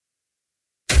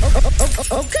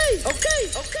Okay.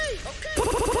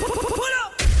 Pull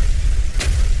up.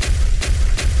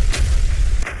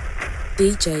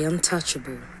 DJ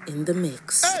Untouchable in the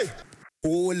mix. Hey.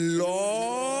 Oh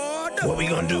Lord. What we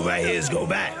gonna do right here is go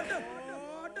back.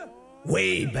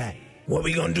 Way back. What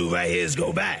we gonna do right here is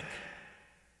go back.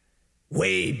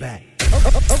 Way back.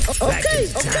 Back in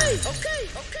time.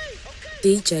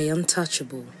 DJ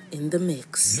Untouchable in the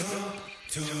mix.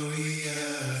 Spit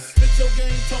your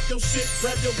game, talk your shit,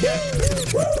 grab your gap.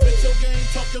 Spit your game,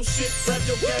 talk your shit, grab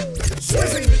your gap.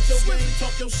 Spit your game,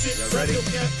 talk your shit, grab your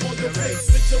gap. Call your play.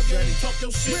 Spit your game, talk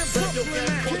your shit, grab your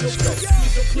gap. Call your play.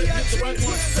 Squeeze your clip, hit the right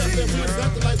one. Tap that wheel,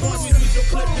 got the light one. Squeeze your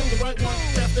clip, hit the right one.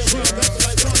 Tap that wheel, got the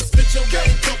light one. Spit your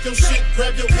game, talk your shit,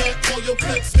 grab your gap. Call your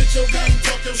play. Spit your game,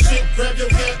 talk your shit, grab your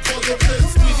gap. Call your play.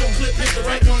 Squeeze your clip, hit the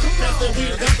right one. Tap that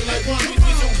wheel, got the light one.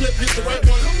 Squeeze your clip, hit the right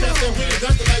one. Tap that wheel,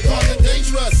 got the light one.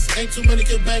 Dangerous. Ain't too many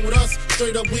can bang with us.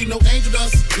 Straight up, we no angel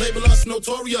dust. Label us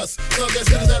notorious. Thug ass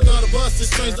niggas that love the bus.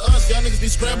 It's strange to us. Y'all niggas be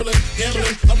scrambling,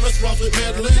 gambling. I'm restaurants with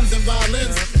mandolins and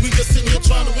violins. We just sitting here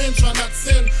trying to win, trying not to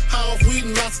sin. High off weed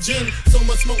and lots of gin. So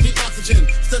much smoke, need oxygen.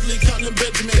 Steadily counting them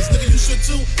Benjamins. Nigga, you should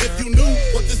too. If you knew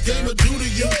what this game would do to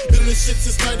you. Been in this shit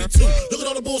since 92. Look at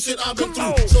all the bullshit I've been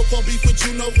through. So-called beef with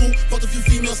you know who. Fucked a few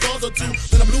female stars or two.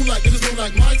 Then I'm blue like niggas blue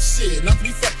like my shit. Not to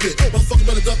be fucked with. Motherfucker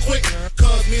better duck quick.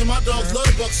 Cause me and my dogs love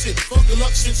the buck shit. Fuck the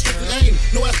luck shit, strictly aim.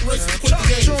 No aspirations to quit the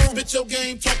game. Spit your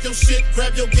game, talk your shit,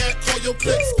 grab your gap, call your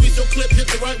clip, squeeze your clip, hit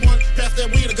the right one. Pass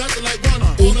that weed, I got the like one.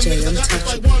 All them niggas, I got the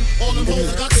like one. All them hoes,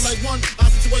 I got the like one.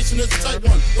 Our situation is a tight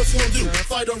one. What you gonna do?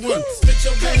 Fight or run? Spit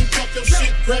your game, talk your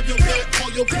shit, grab your gap,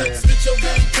 call your clip. Spit your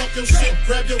game, talk your shit,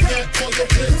 grab your gap, call your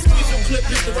clip. Squeeze your clip,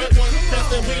 hit the right one.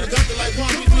 Pass that weed, I got the like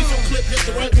one. Squeeze your clip, hit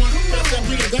the right one. Pass that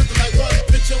weed, I got the like one.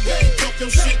 Spit your game, talk your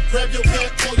shit, grab your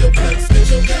gap, call your clip. Spit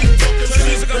your game, talk your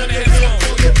shit, grab your gap,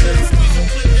 call your clip. Squeeze your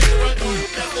clip, hit the right one.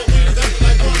 Pass that weed, I got the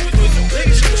like one. Squeeze your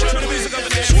clip, hit the right one.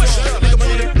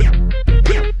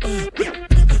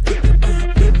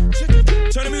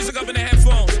 Turn the music up in the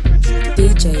headphones.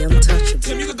 DJ Untouchable.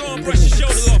 Tim, you can go and brush your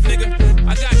shoulders off, nigga.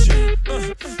 I got you.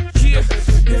 Yeah.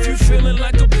 If you feeling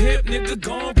like a pimp, nigga,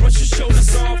 go and brush your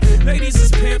shoulders off. Ladies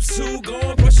is pimps too, go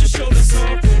and brush your shoulders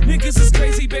off. Niggas is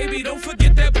crazy, baby, don't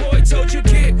forget that boy told you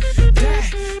kid.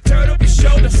 That, turn up your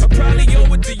shoulders. I probably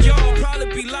owe it to y'all.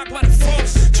 Probably be locked by the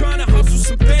force. Trying to hustle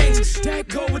some things that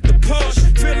go with the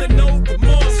Porsche. Feeling no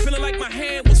remorse, feeling like my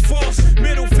hand was forced.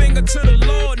 Middle finger to the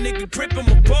Lord, nigga, gripping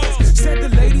my balls. Said the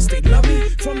ladies, they love me.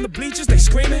 From the bleachers, they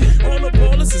screaming. All the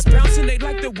ballers is bouncing, they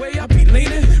like the way I be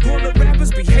leaning. All the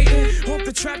rappers be hating off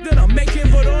the track that I'm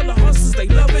making. But all the hustlers, they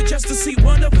love it just to see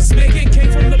one of us make it.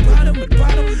 Came from the bottom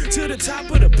to the top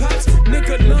of the pops.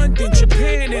 Nigga, London,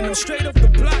 Japan, and I'm straight off the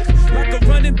block. Like a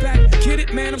running back, get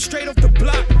it, man, I'm straight off the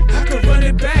block. I can run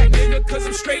it back, nigga, cause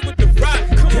I'm straight with the rock.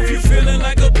 If you feeling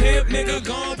like a pimp, nigga,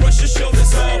 go on, brush your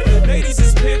shoulders off. Ladies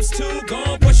is pimps too, go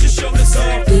on, brush your shoulders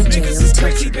off. Niggas is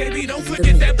crazy, baby, don't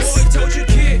forget that boy told you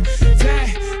kid.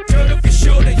 That, turn up your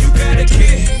shoulder, you got a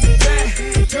kid.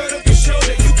 That, turn up your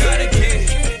shoulder, you got a kid.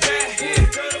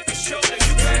 That, turn up your shoulder,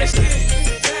 you got a kid.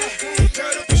 That,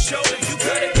 turn up your shoulder, you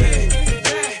got a kid.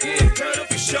 That, turn up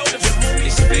your shoulder.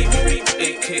 Homie, stay homie,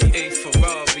 aka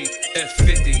Ferrari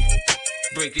F50.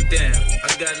 Break it down. I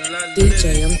got a lot of DJ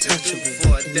minutes Untouchable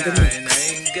before I in die, the and I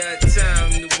ain't got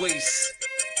time to waste.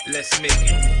 Let's make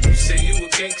it. You say you a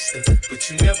gangster, but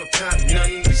you never pop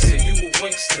nothing. You say you a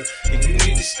wankster, and you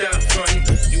need to stop frontin'.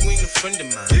 You ain't a friend of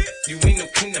mine, you ain't no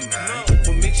kin of mine.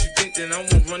 What makes you think that I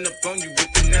won't run up on you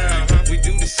with the 9? We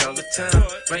do this all the time.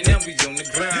 Right now we on the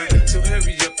grind, so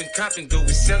hurry up and cop and go.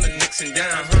 We selling nicks and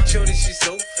dimes. Shorty, she's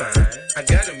so fine, I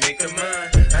gotta make her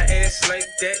mine. I ass like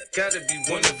that, gotta be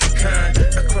one of a kind.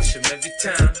 I crush them every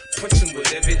time, punch them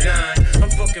with every line.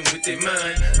 I'm fucking with their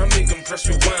mind, I make them press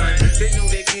rewind. They know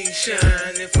they can't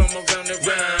shine if I'm around the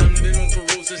rhyme. Been on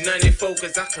parole since 94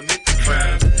 cause I commit the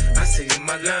crime. I say in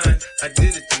my line, I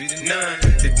did it 3 to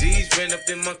 9. The D's ran up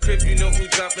in my crib, you know who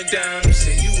dropping down. You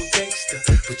say you a gangster,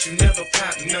 but you never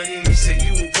pop nothing. You say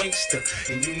you a wankster,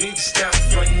 and you need to stop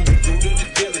frontin'. You go to the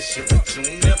dealership, but you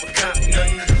never cop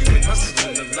nothing. You been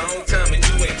hustling a long time and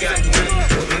you ain't got nothing.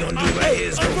 What we gonna do right here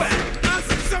is go back.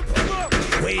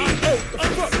 Way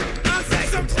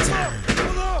back into time.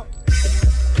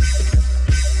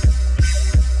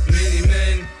 Many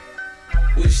men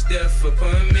wish death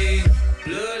upon me.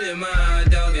 Blood in my eye,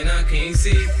 dog, and I can't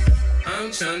see. I'm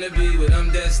tryna be what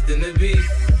I'm destined to be,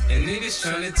 and niggas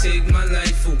tryna take my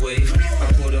life away.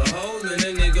 I put a hole in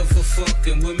a nigga for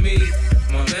fucking with me.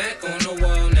 My back on the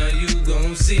wall, now you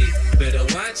gon' see. Better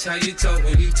watch how you talk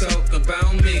when you talk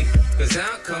about me, cause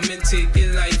I'll come and take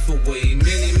your life away.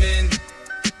 Many men,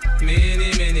 many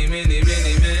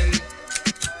men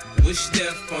wish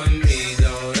death on me,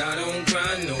 Lord. I don't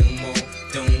cry no more.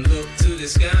 Don't look to the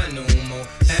sky no more.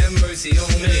 Have mercy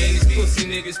on me. These pussy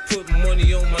niggas put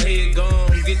money on my head.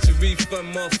 Gone, get your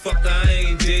refund, motherfucker. I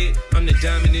ain't dead. I'm the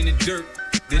diamond in the dirt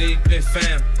that ain't been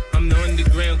found. I'm the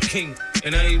underground king,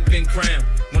 and I ain't been crowned.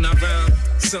 When I rhyme,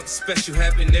 something special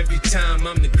happen every time.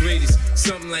 I'm the greatest,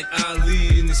 something like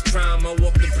Ali in his prime. I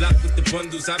walk the block with the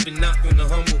bundles. I've been knocked on the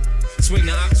humble. Swing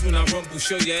the ox when I rumble.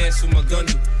 Show your ass with my gun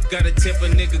do. Gotta tip a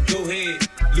nigga, go ahead,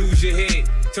 lose your head.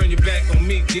 Turn your back on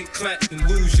me, get clapped and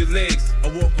lose your legs. I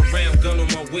walk around, gun on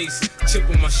my waist, chip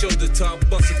on my shoulder, till I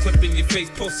bust a clip in your face.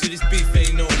 Post to this beef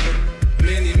ain't over.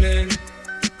 Many men,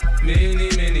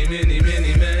 many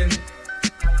men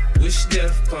wish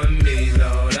death on me,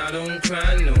 Lord. I don't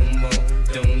cry no more.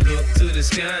 Don't look to the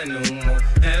sky no more.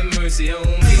 Have mercy on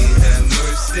me, have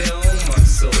mercy on my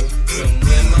soul.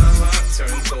 Somewhere my heart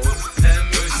turned cold. Have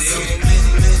mercy on many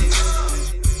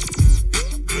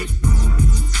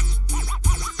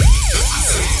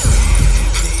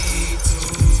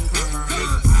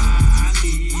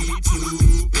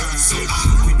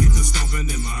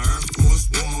in my Air Force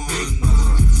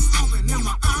One. Stomping in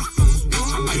my Air Force One.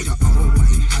 I like the all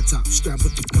white high top strap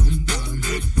with the gum bottom.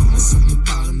 There's something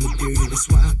about them, the dirty, that's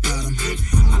why I got them.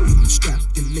 I leave them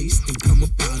strapped and laced and come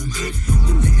about them.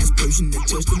 The last person that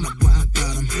touched them, that's why I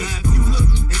got them. Now if you look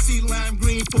and see lime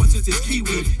green forces is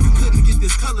kiwi, you couldn't get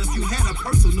this color if you had a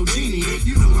purse or no genie.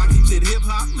 You know I keep that hip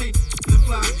hop, mate, flip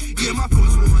flop. Yeah, my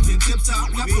Force One's in tip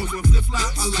top, got Force One flip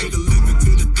flops. I like the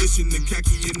limited edition, the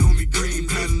khaki and on me green,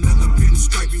 pattern leather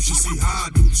stripe, you should see how I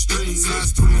do the string.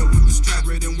 Size 12 with the strap,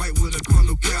 red and white with a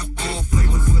corner cap. All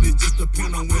flavors, but it just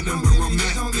depend on when and where I'm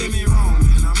at. Don't get me wrong,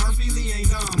 man, I'm Murphy Lee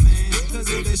ain't dumb, man. Cause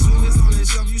if that shoe is on that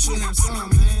shelf, you should have some,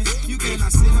 man. You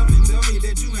cannot sit up and tell me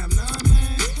that you have none,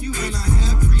 man. You may not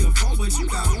have 3 or 4, but you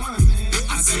got one, man.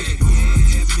 I said,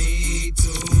 yeah, me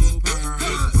too, burn.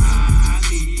 I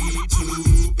need to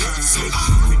burn. So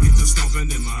we get to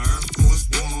stomping in my Air Force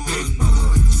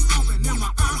One. Stomping in my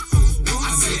Air Force One.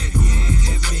 I said,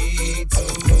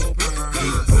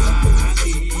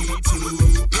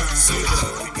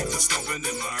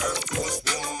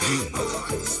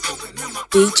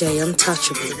 DJ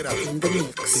Untouchable in the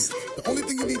mix. The only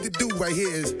thing you need to do right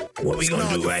here is what we gonna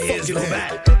do right here is go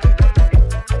head. back.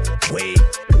 Way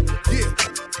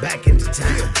back into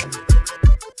time. Yeah.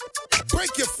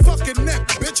 Break your fucking neck,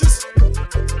 bitches.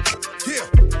 Yeah.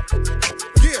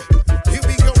 Here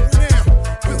we go now.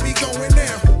 Where we going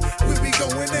now? Where we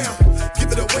going now?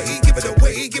 Give it away, give it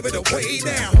away, give it away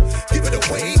now. Give it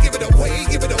away, give it away,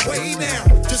 give it away now.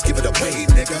 Just give it away,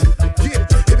 nigga. Yeah.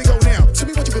 Here we go now. Tell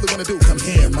me what you really wanna do. Come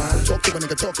here, man. Talk to a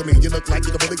nigga, talk to me. You look like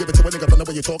you can really give it to a nigga from the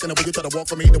way you're talking, the way you try to walk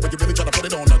for me, the way you really try to put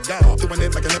it on the guard. Doing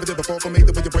it like I never did before for me,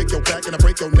 the way you break your back and I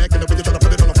break your neck, and the way you try to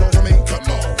put it on the floor for me. Come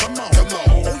on.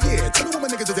 Oh yeah, tell me what my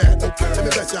niggas is at. Okay. Let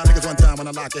me bless y'all niggas one time when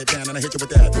I lock it down and I hit you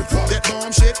with that. That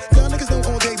bomb shit. Y'all niggas know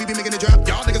all day we be making it drop.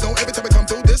 Y'all niggas know every time we come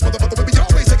through this motherfucker we be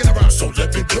always taking a rock. So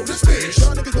let me blow this bitch.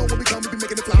 Y'all niggas know when we come we be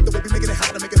making it flop. The way we making it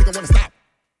hot to make a nigga wanna stop.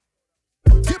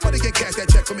 Get money, get cash, that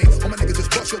check for me. All my niggas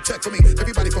just bust your check for me.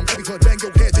 Everybody from every club, bang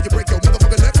your head till you break your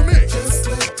motherfucking neck for me. Just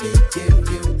let me give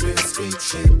you real street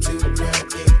shit to run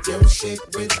in your shit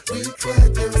with. We try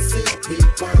your shit, we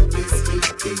want this heat,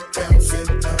 keep bouncing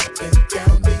up and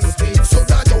down these streets. So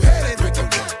nod your head and break your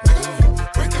neck, nigga.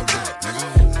 Break your neck, nigga.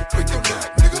 Break your neck,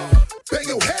 nigga. Bang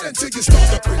your head until you start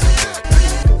to break your neck,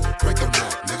 nigga. Break your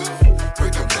neck, nigga.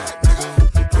 Break your neck, nigga.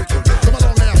 Break your neck. Come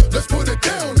along now, let's put it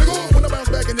down, nigga. When I bounce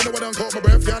back and you know I done caught my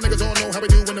breath. Y'all niggas all know how we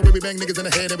do when the way we bang niggas in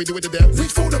the head and we do it to death.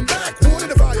 Reach for them back, wood in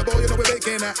the fire, boy. You know we're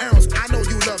making an ounce. I know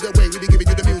you love the way we be giving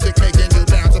you the music, making you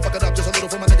bounce. So fuck it up just a little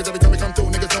for my niggas every time we come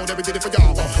through. Niggas know that we did it for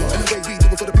y'all. And the way we do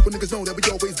it for the people, niggas know that we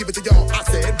always give it to y'all. I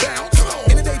said bounce.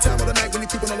 In the daytime or the night when you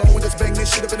keep on alone and just bang this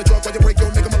shit up in the truck while you break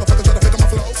your nigga motherfuckers try to pick up my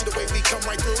flow. See the way we come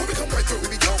right through. When we come right through,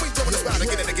 we be always doing the spot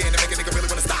again and again to make a nigga really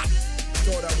wanna stop.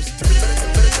 Thought I was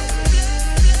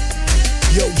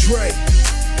Yo, Dre.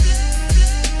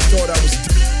 Thought I was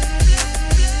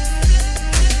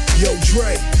Yo,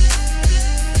 Dre.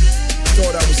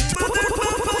 Thought I was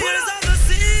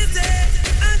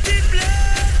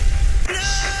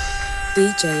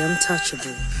DJ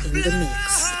Untouchable in the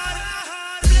mix.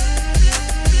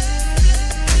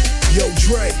 Yo,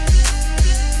 Dre.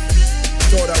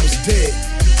 Thought I was dead.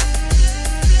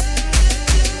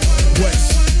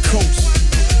 West Coast.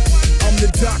 I'm the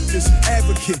doctor's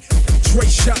advocate. Dre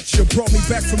shot you, brought me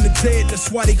back from the dead. That's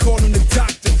why they call him the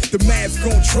doctor. The Mavs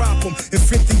gon' drop him, and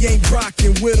 50 ain't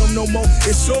rockin' with him no more.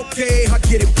 It's okay, I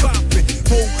get it poppin'.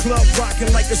 Whole club rockin'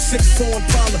 like a 6'4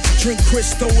 Impala. Drink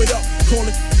Chris, throw it up, call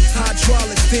it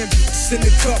hydraulics. Then in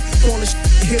the cup, call it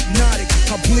hypnotic.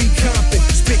 I bleed Compton,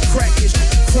 spit crackish,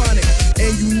 chronic.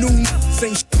 And you knew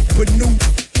ain't but new.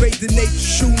 Fade the naked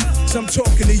shoe, I'm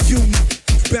talking to you.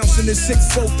 Bouncing the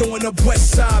 6'4", throwing up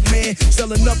West Side, man.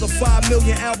 Sell another 5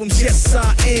 million albums, yes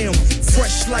I am.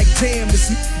 Fresh like damn,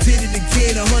 this did it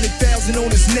again. 100,000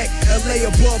 on his neck, LA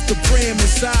above the brim.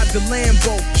 Inside the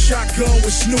Lambo, shotgun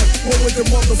with Snoop. What would the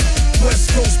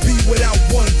West Coast be without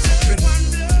one?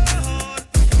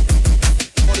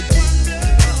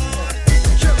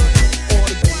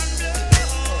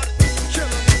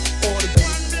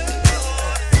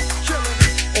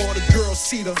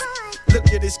 Look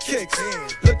at his kicks,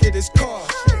 look at his car.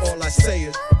 All I say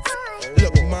is,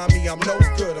 look, mommy, I'm no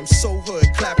good. I'm so hood.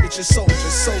 Clap at your soldiers,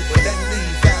 sober, then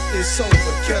leave after it's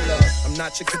over. Killer, I'm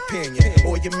not your companion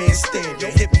or your man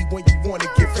standing. Hit me when you wanna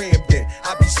get rammed in.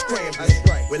 I be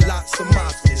scrambling with lots of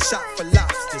mobsters, shot for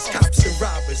lobsters, cops and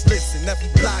robbers. Listen, every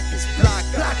block is block.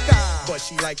 But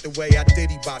she like the way I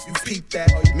diddy bop. You peep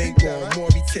that? Mingo on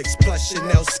Maury kicks plus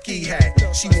Chanel ski hat.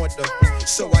 She want the,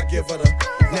 so I give her the.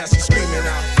 Now she screaming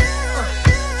out.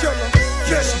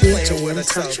 Yeah, she playing with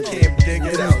herself, can't dig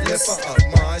it out. Lift her up,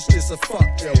 ma, it's just a fuck,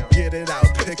 yo. Get it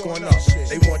out, pick on up.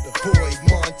 They want the boy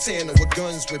Montana with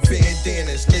guns with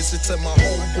bandanas. Listen to my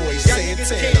homeboy Santana. Y'all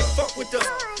niggas can't fuck with the,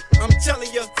 I'm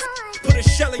telling ya, put a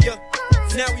shell in ya.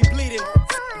 Now we bleeding,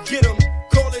 get him,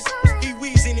 call us, he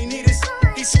wheezing, he need us,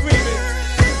 he screaming.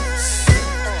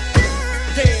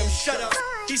 Damn, shut up,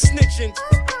 he snitching,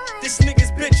 this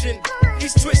nigga's bitching,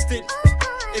 he's twisted.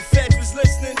 If Fed was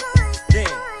listening, damn.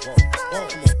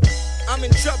 I'm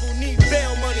in trouble, need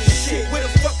bail money. Shit, where the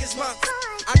fuck is my?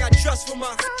 I got trust for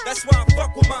my. That's why I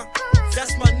fuck with my.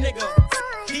 That's my nigga.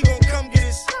 He gon' come get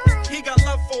us. He got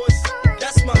love for us.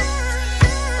 That's my.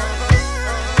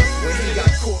 When he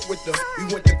got caught with the, we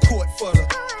went to court for the.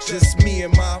 Just me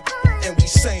and my, and we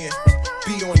saying,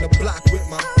 be on the block with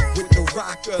the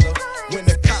rock of the. When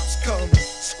the cops come,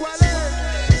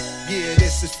 yeah,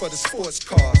 this is for the sports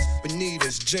cars.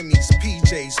 Bonitas, Jimmy's,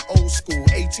 PJ's, old school.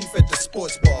 18th at the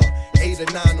sports bar. 8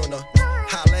 or 9 on the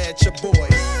holla at your boy.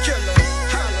 Killer,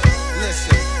 holla.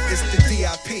 Listen, it's the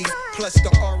DIP plus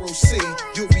the ROC.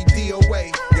 You'll be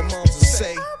DOA. Your moms will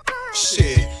say,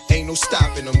 shit, ain't no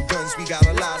stopping them. Guns, we got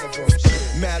a lot of them.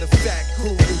 Matter of fact,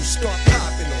 Guru, start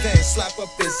popping them. Then slap up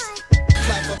his,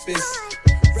 clap up his,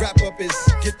 wrap up his,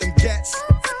 get them gats.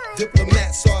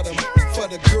 Diplomats are them for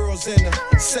the girls in the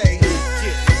say,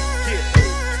 yeah.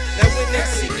 Now when they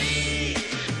see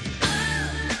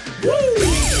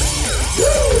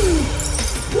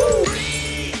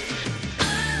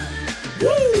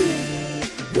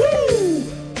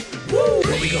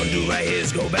What we gonna do right here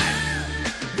is go back.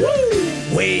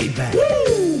 Way back.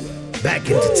 Back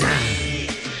into time.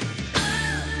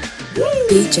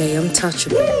 DJ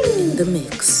Untouchable in the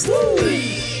mix.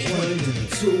 1 and then the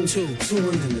 2, 2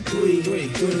 and then the 3, 3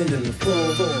 and then the 4,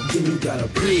 then you gotta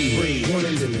breathe. 1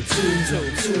 and then the 2,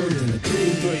 2 and then the 3,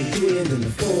 3 and then the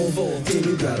 4, then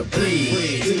you gotta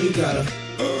breathe. Then you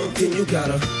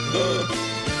gotta.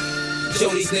 Show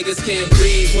these niggas can't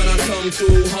breathe when I come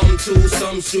through. Hum to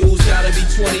some shoes, gotta be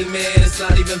 20, man. It's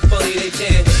not even funny, they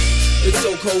can't. The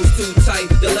chokehold's too tight,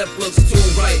 the left looks too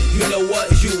right. You know what?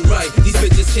 You right. These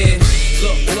bitches can't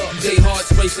look. They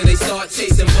hearts racing, they start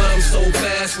chasing, but I'm so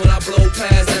fast when I blow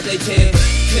past that they can't.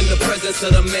 In the presence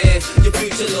of the man, your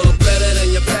future look better than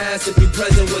your past if you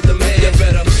present with the man. You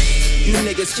better. You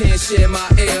niggas can't share my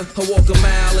air. I walk a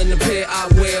mile in the pair I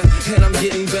wear, and I'm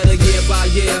getting better year by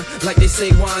year, like they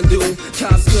say wine do.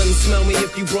 Cops couldn't smell me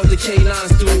if you brought the canines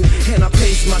through, and I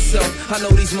pace myself. I know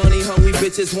these money hungry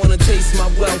bitches wanna taste my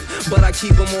wealth, but I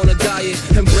keep them on a diet,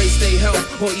 embrace their health,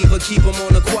 or either keep them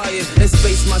on the quiet and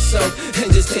space myself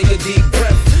and just take a deep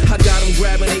breath. I got them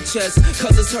grabbing their chest,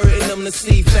 cause it's hurting them to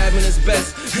see fabbing is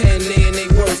best, and they in they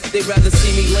worst. They'd rather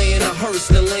see me laying a hearse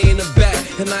than laying the back,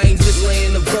 and I ain't just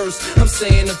laying the verse, I'm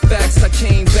saying the facts. I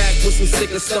came back with some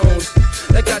sicker stones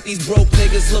that got these broke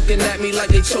niggas looking at me like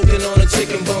they choking on a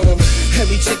chicken bone.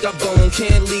 Every chick I bone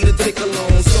can't leave a dick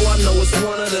alone, so I know it's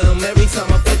one of them every time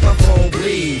I flip my phone.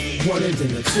 Breathe. 1 and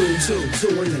then the 2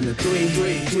 and then the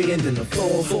 3 and then the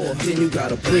 4, then you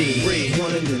gotta breathe.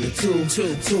 1 and then the 2 and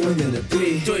then the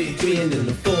 3 and then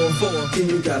the 4, then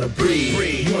you gotta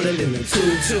breathe. 1 and then the 2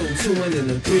 and then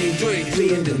the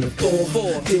 3 and then the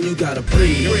 4, then you gotta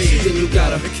breathe. Then you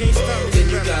gotta.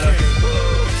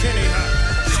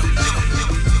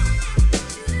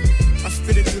 I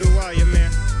spit it through the wire,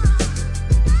 man.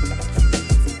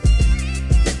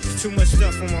 There's too much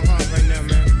stuff on my heart right now,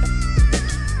 man.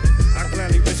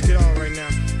 risk it all right now.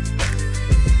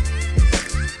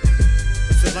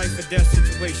 It's a life or death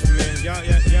situation, man. Y'all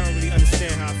don't really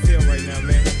understand how I feel right now,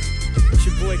 man. It's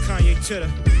your boy Kanye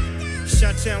Chitter.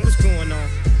 Shot-town, what's going on?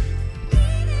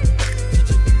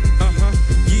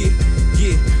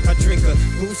 Yeah, I drink a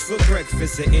boost for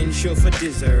breakfast, an intro for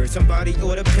dessert. Somebody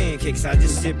order pancakes, I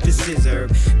just sip the scissor.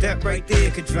 That right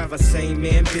there could drive a sane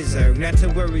man berserk. Not to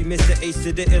worry, Mr. Ace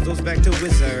to the Izzles back to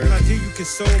Wizard. How do you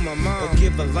console my mom or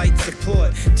give her light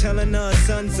support? Telling her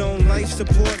son's on life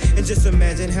support. And just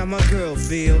imagine how my girl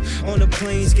feel on the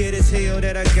plane, scared as hell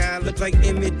that a guy looked like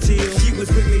Emmett Till. She was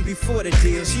with me before the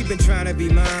deal, she been trying to be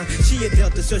mine. She a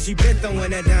Delta, so she been throwing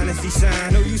that dynasty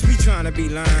sign. No use me trying to be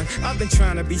lying, I've been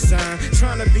trying to be signed.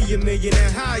 Trying to be a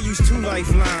millionaire, how I used 2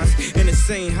 lifelines. In the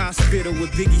same hospital where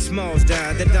Biggie Smalls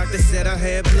died. The doctor said I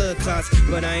had blood clots,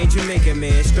 but I ain't Jamaican,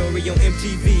 man. Story on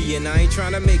MTV, and I ain't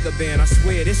trying to make a band. I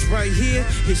swear, this right here,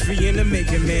 history in the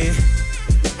making, man.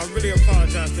 I really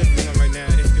apologize to everyone right now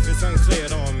if it's unclear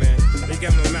at all, man. They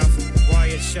got my mouth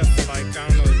wired shut for like, I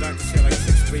don't know, the doctor said like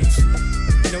 6 weeks. You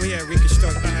know, I had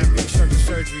reconstructive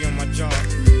surgery on my jaw. I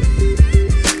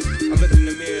looked in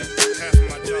the mirror, half of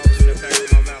my jaw was in the back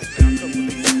of my mouth, man. I couldn't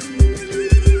believe it.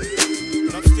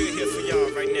 But I'm still here for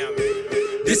y'all right now, man.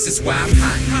 This is why I'm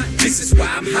hot. This is why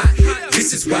I'm hot.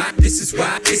 This is why I'm hot. This is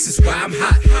why I'm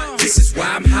hot. This is why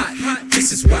I'm hot.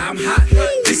 This is why I'm hot.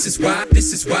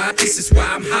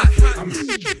 I'm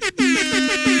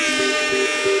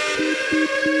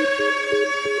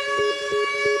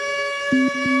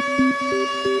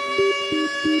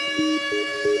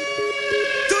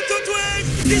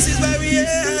This is why we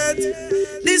at.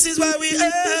 This is why we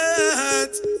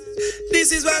at.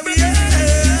 This is why we at.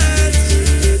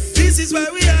 This is why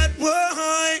we at.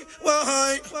 Why?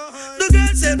 The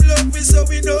girls them love me, so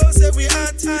we know, say we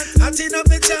hot. Hotting up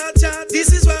the chat.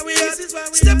 This is why we at.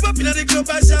 Step up in the club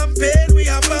and champagne, we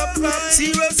are pop.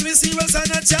 Serious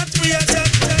and a chat, we are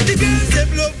chat. The girls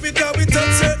them love me, cause we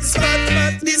touch certain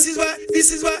spot. This is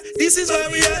why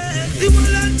we at. The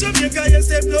whole of Jamaica, yes,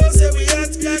 them know, say we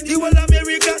at. The whole of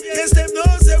America, yes, them know,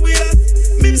 say we at.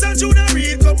 Mims and Junior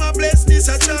Reid, come and bless this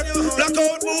a track.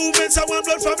 Blackout movements, and One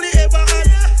Blood family ever had.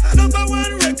 Number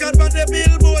 1 record on the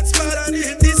Billboard spot.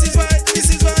 This is why we at.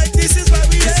 This is why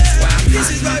we at. This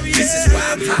is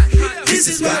why I'm hot. This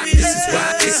is why we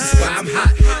at. This is why I'm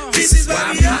hot. This is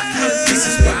why we at. This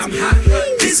is why I'm hot.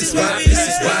 This is why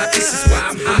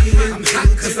I'm hot. I'm hot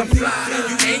cause I'm fly.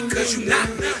 You ain't cause you not.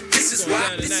 This is why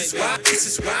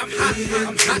I'm hot.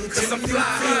 I'm hot cause I'm fly.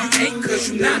 You ain't cause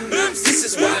you not. This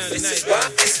is why I'm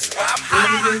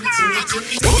hot.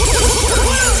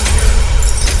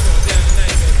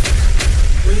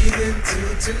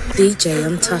 DJ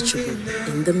Untouchable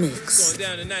in the mix.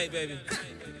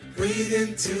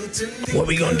 What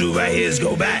we gonna do right here is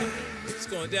go back. It's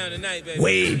going down tonight, baby.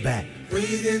 Way back.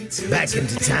 Back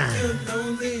into time.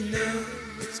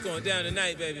 It's going down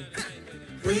tonight, baby.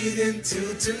 I'm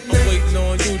waiting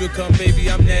on you to come, baby,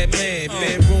 I'm that man.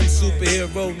 Bedroom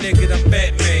superhero, nigga, I'm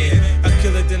Batman. I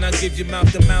kill it, then I give you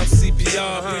mouth-to-mouth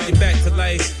CPR. Bring you back to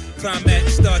life.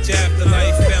 Climax, start your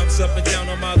afterlife. Bounce up and down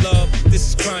on my love. This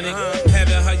is chronic. Have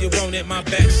it how you want it. My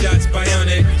back shot's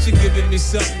bionic. She giving me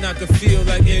something I can feel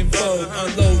like in vogue.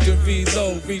 Unload and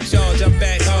reload. Recharge, I'm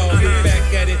back hard. Look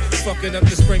back at it. Fucking up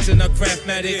the springs in a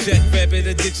Craftmatic. Jack rabbit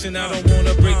addiction. I don't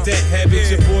wanna break that habit.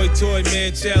 Your boy Toy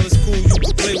Man, child is cool. You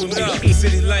can play with me.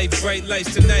 City life, bright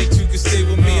lights tonight. You can stay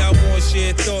with me. I want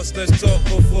shared thoughts. Let's talk,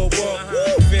 go for a walk.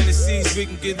 Fantasies, we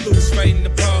can get loose right in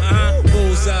the park.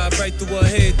 Bullseye right through her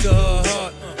head to her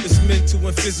heart. It's mental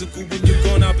and physical. When you're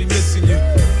gone, I'll be missing you.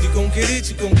 You gon' get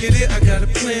it, I got a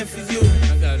plan for you.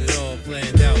 I got it all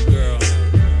planned out, girl.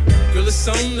 Girl, it's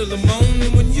on the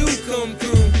morning when you come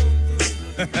through.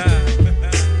 I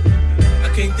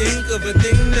can't think of a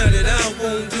thing now that I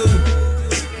won't do.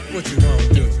 What you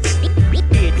won't do?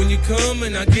 When you come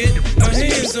and I get my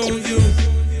hands on you.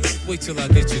 Wait till I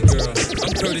get you, girl.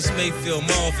 I'm Curtis Mayfield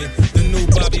Marvin, the new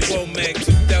Bobby Womack.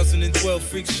 2012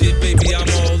 freak shit, baby, I'm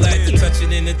all at. The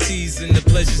touching and the teasing, the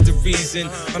pleasure's the reason.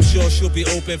 I'm sure she'll be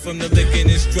open from the licking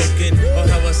and stroking. Or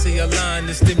how I say a line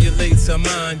that stimulates her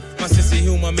mind. My sense of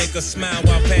humor make her smile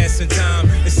while passing time.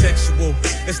 It's sexual,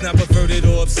 it's not perverted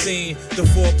or obscene. The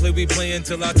foreplay we play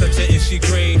until I touch her and she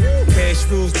green. Cash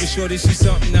rules, be sure that she's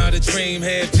something out of dream.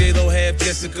 Half J-Lo, half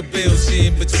Jessica Biel, she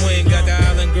in between. Got the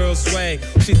island girl swag,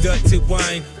 she to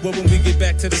wine. Well, when we get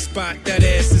back to the spot, that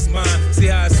ass is mine. See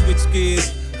how I switch gears?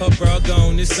 Her bra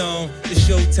gone, it's on, it's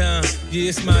showtime. Yeah,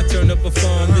 it's my turn to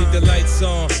perform. Leave the lights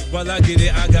on. While I get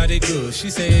it, I got it good.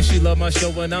 She saying she love my show,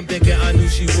 and I'm thinking I knew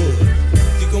she would.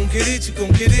 You gon' get it,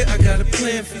 I got a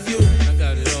plan for you. I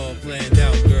got it all planned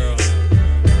out, girl.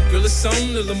 Girl, it's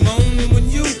song till the morning when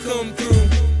you come through.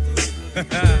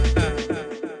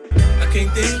 I can't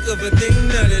think of a thing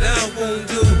now that I won't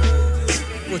do.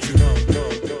 What you want?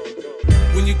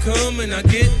 When you come and I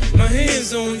get my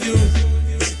hands on you.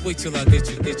 Wait till I get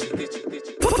you.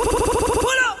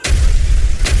 What up?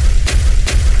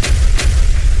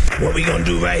 What we gonna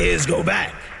do right here is go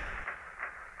back.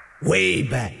 Way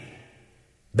back.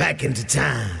 Back into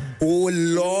time. Oh,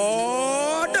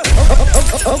 Lord.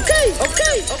 Okay.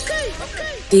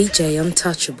 DJ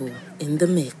Untouchable in the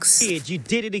mix. Kid, you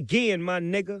did it again, my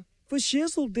nigga. For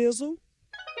shizzle dizzle.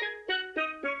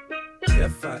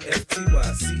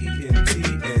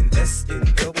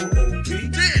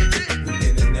 FIFTYCENTNSNOOB. We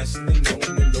internationally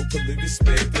known and locally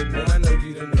respected. Now I know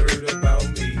you done heard about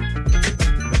me.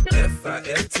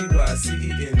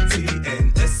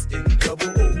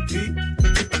 FIFTYCENTNSNOOB.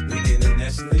 We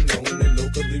internationally known and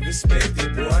locally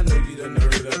respected. Boy, I know you done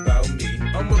heard about me.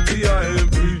 I'm a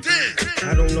PIMP.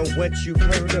 I don't know what you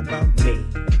heard about me,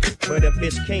 but a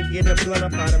bitch can't get a blunt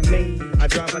up out of me. I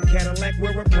drive a Cadillac,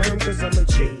 wear a perm cause I'm a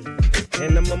G,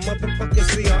 and I'm a motherfucking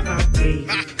CRIP.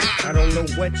 I don't know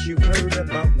what you heard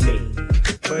about me,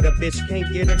 but a bitch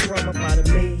can't get a crumb up out of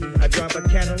me. I drive a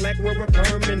Cadillac, wear a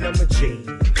perm, and I'm a G,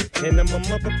 and I'm a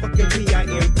motherfucking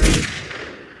PIMP.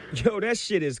 Yo, that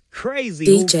shit is crazy.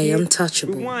 DJ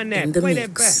Untouchable Rewind that. in the Play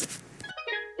mix. that back.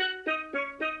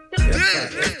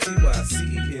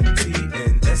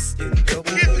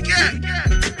 Can't forget.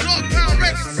 North Pound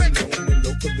Records.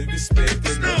 Locally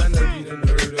respected. Now I know you done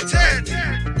heard about me.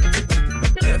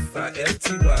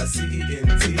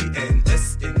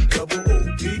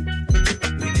 FIFTYCENTNSNOOB.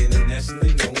 We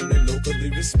internationally known and locally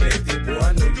respected. Boy, I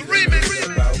know you done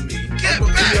heard about me. I'm a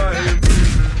PIMP.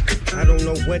 I don't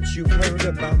know what you heard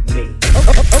about me.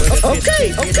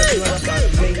 Okay.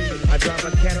 I drive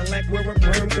a Cadillac, wear a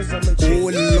perm cause I'm a G. Oh,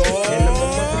 Lord. And I'm a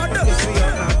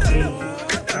motherfucking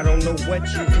CRIP. I don't know what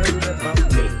you heard about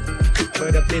me,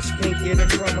 but a bitch can't get a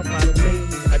crumb up out of me.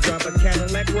 I drive a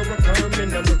Cadillac, wear a perm,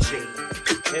 and I'm a G.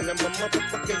 And I'm a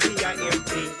motherfucking PIMP.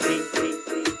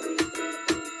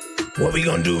 What we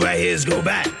gonna do right here is go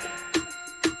back.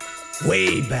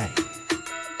 Way back.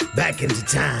 Back into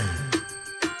time.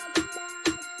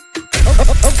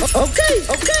 Okay.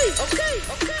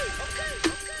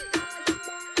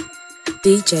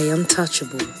 DJ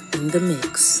Untouchable in the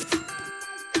mix.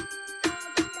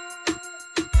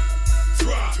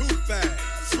 Too fast,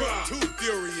 too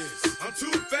furious. I'm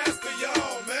too fast for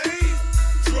y'all, man.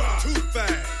 Too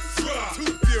fast,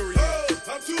 too furious.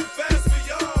 I'm too fast for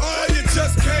y'all. Oh, you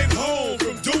just came home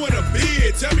from doing a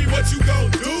bid. Tell me what you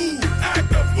gon' do.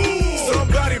 Act a fool.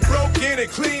 Somebody broke in and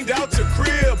cleaned out your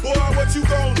crib. Boy, what you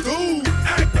gon' do?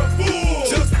 Act a fool.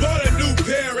 Just bought a new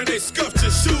pair and they scuffed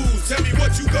your shoes. Tell me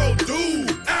what you gon' do.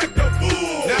 Act a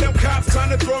fool. Now them cops trying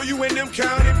to throw you in them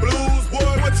county blues.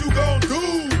 Boy, what you gon'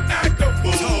 do? Act a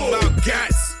fool. Talking about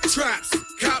gats, traps,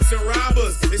 cops and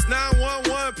robbers. It's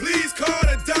 911, please call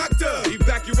the doctor.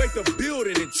 Evacuate the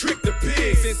building and trick the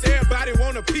pigs. Since everybody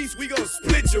want a piece, we gon'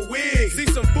 split your wig. See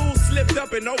some fools slipped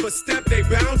up and overstepped their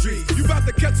boundaries. You about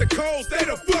to catch a cold, stay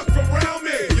the fuck from around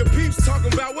me. Your peeps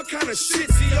talking about what kind of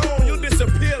shit's he on. You'll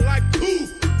disappear like poof,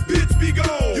 bitch be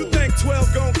gone. You think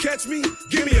 12 gon' catch me?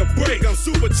 Give me a break. I'm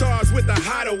supercharged with a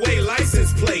hideaway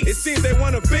license plate. It seems they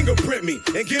wanna fingerprint me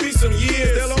and give me some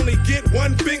years. They'll only get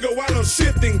one finger while I'm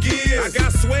shifting gears. I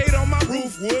got suede on my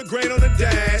roof, wood grain on the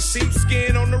dash,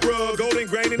 sheepskin on the rug, golden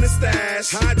grain in the stash.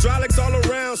 Hydraulics all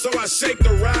around, so I shake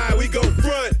the ride. We go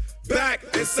front, back,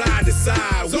 and side to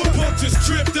side. Some punk just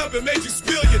tripped up and made you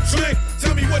spill your drink.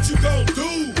 Tell me what you gon'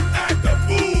 do. Act a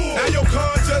fool. Now your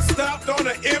car just stopped on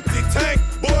an empty tank.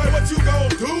 Boy, what you gon'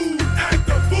 do? Act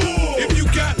a fool. If you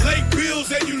got late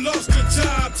bills and you lost your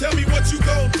job, tell me what you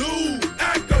gon' do.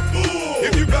 Act a fool.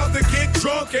 If you about to get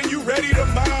drunk and you ready to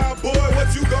mob, boy,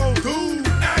 what you gon' do?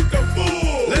 Act a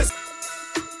fool. Let's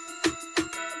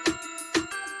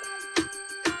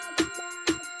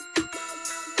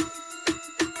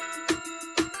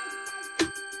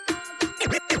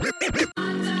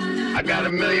I got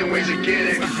a million ways to get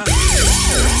it.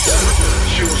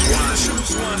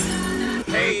 Choose one.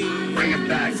 Hey, bring it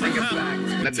back.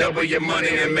 Now double your money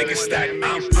and make it stack. I'm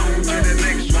on to the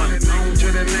next one. On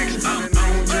to the next. I'm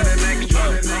on to the next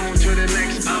one. On to the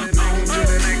next. I'm on to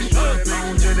the next one.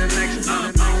 On to the next.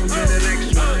 I'm on to the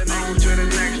next one. On to the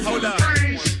next. Hold up.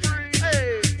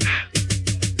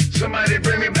 Somebody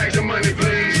bring me back the money,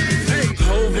 please.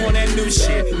 Hove on that new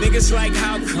shit. Niggas like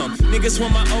how come? Niggas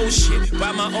want my old shit.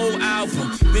 Buy my old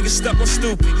album. Niggas stuck on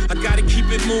stupid. I gotta keep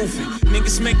it moving.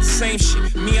 Niggas make the same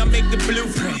shit. Me, I make the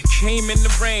blueprint. Came in the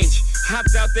range.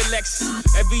 Hopped out the Lexus.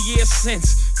 Every year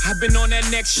since. I've been on that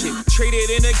next shit. Traded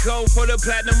in a gold for the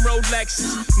platinum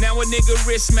Rolexes. Now a nigga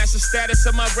wrist match the status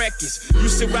of my records.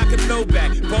 Used to rock a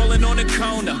throwback, ballin' on the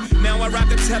corner. Now I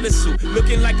rock a telesuit,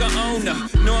 looking like a owner.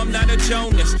 No, I'm not a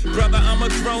Jonas, brother, I'm a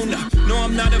grown-up. No,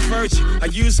 I'm not a virgin, I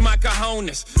use my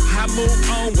cojones. I move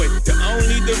onward, the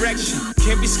only direction.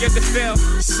 Can't be scared to fail,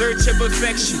 search of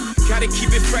perfection. Gotta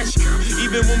keep it fresh, girl,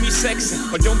 even when we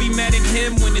sexin'. Or don't be mad at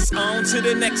him when it's on to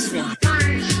the next one.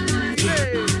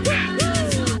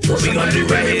 What we gonna do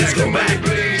right here is go back,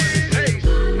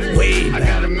 way back,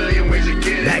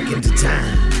 back into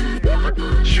time.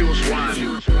 Choose one.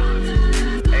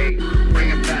 Hey, bring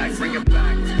it back.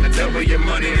 Now double your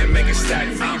money and make it stack.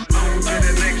 I'm on to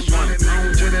the next one.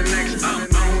 On to the next. I'm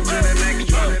on to the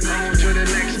next one. On to the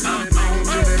next. I'm on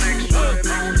to the next one.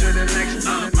 On to the next.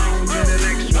 I'm on to the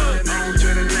next one. On to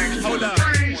the next. Hold up.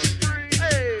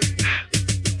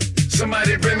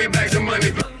 Somebody bring me back the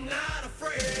money.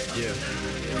 Yeah.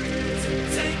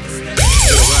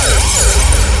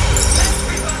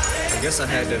 I guess I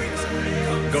had to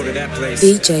go to that place.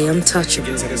 DJ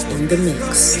Untouchable in the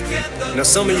mix. Now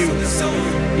some of you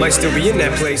might still be in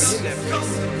that place.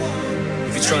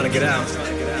 If you're trying to get out,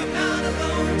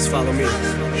 just follow me.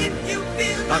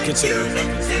 I'll get you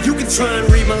there. You can try and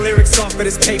read my lyrics off of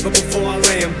this paper before I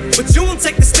lay them, but you won't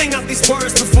take the sting out these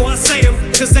words before I say them.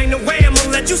 Cause ain't no way I'm gonna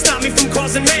let you stop me from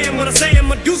causing mayhem. When I say I'm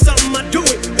gonna do something, I do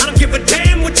it. I don't give a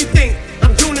damn what you think.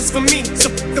 I'm doing this for me. So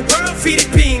the world, feed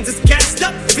it beans. It's gassed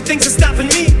up. If it thinks it's stopping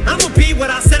me, I'ma be what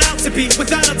I set out to be.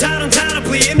 Without a doubt,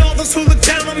 undoubtedly. And all those who look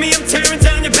down on me, I'm tearing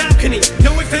down your balcony.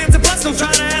 No ifs, ands, or buts. Don't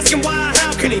try to ask him why or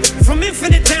how can he. From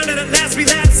Infinite Town to the last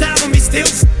relapse album, he's still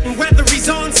and whether he's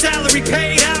on salary,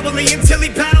 paid hourly, until he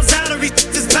bows out or he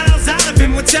just bows out of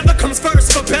him. Whichever comes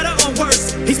first, for better or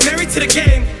worse. He's married to the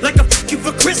game, like a f*** you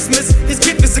for Christmas. His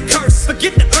gift is a curse.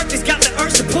 Forget the earth, he's got the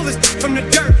urge to pull his from the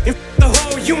dirt and the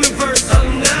whole universe.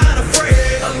 I'm not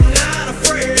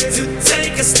afraid to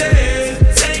take a stand,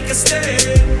 take a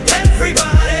stand.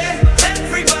 Everybody,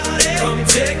 come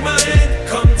take my hand,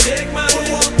 come take my hand.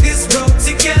 We'll walk this road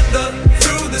together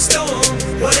through the storm,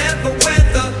 whatever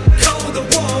weather, cold or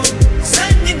warm.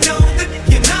 Letting you know that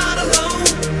you're not alone.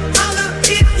 Holla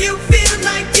if you feel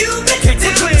like you've been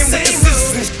down the same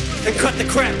road. And cut the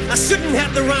crap. I shouldn't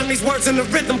have to rhyme these words in the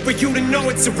rhythm for you to know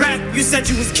it's a rap. You said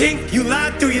you was king, you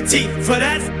lied through your teeth. For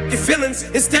that, your feelings.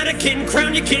 Instead of getting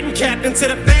crowned, you're getting capped. And to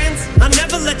the fans, I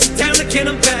never let you down again,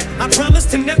 I'm back. I promise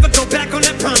to never go back on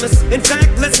that promise. In fact,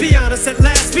 let's be honest, at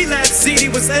last we laughed. CD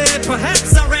was aired,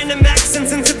 perhaps I ran them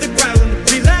accents into the ground.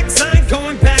 Relax, I ain't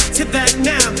going back to that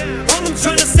now. All I'm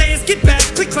trying to say is get back,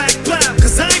 click, clack, blow.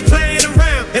 Cause I ain't playing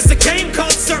around. It's a game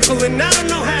called Circle and I don't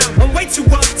know how. I'm way too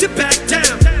up to back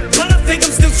down. But I think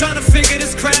I'm still trying to figure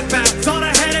this crap out. Thought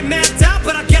I had it mapped out,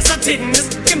 but I guess I didn't.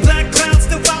 This fucking black cloud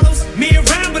still follows me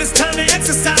around, but it's time to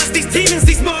exercise these demons,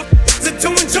 these motherfuckers are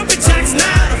doing jumping jacks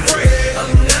now.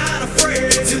 I'm not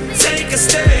afraid to take a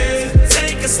stand,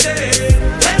 take a stand.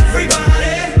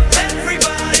 Everybody,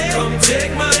 come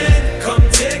take my hand, come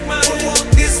take my hand. We'll walk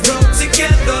this road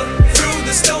together through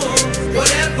the storm,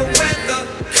 whatever weather,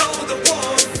 cold or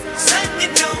warm. Letting you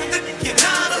know that you're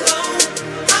not alone.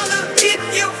 Holla if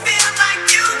you feel like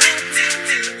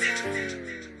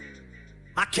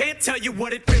I can't tell you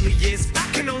what it really is. I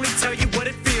can only tell you what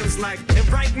it feels like. And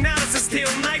right now it's a steel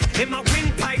knife in my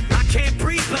windpipe. I can't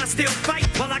breathe, but I still fight.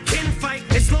 Well, I can fight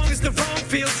as long as the wrong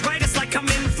feels right. It's like I'm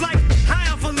in flight,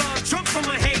 high off a log, drunk from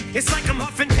my hate. It's like I'm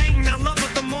huffing pain. I love her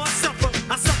the more I suffer.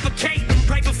 I suffocate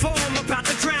right before I'm about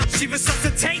to drown. She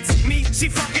resuscitates me. She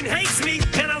fucking hates me,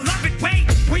 and I love it. Wait,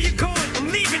 where you going? I'm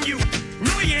leaving you.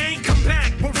 No, you ain't come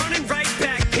back. We're running right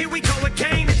back. Here we go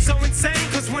again. It's so insane,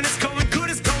 cause when it's going good,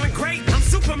 it's going great. I'm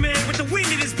Superman with the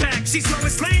wind in his back. She's slow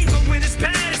as lame, but when it's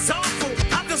bad, it's awful.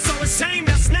 I feel so ashamed.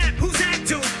 I snap. Who's that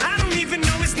dude? I don't even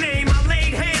know his name. I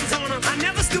laid hands on him. I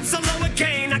never stoop so low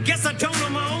again. I guess I don't know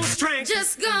my own strength.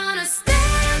 Just gonna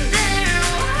stand there and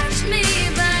watch me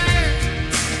burn.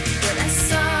 But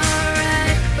that's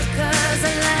alright, because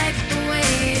I like the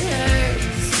way it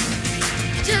hurts.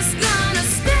 Just gonna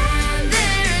stand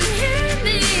there and hear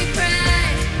me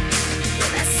cry. But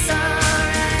that's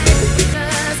alright,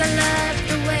 because I love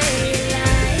the way you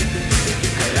lie.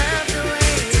 I love the way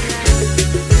you lie.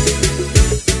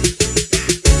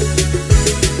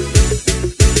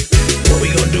 What we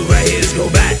gonna do right here is go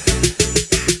back,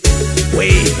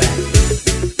 way back,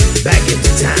 back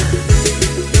into time.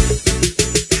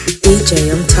 DJ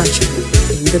Untouchable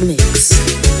in the mix.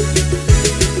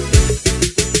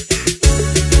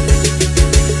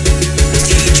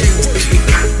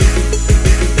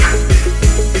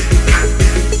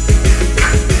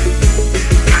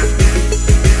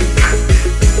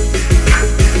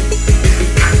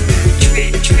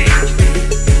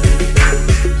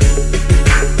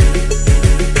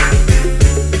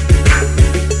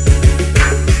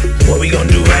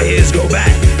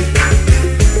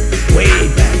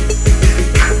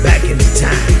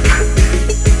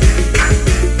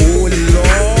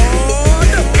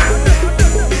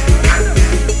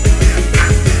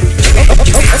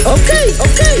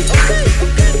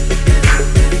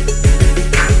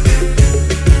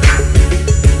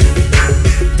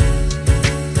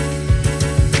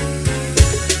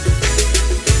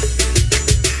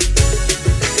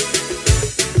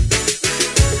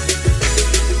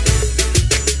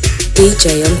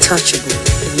 DJ Untouchable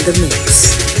in the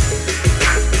mix.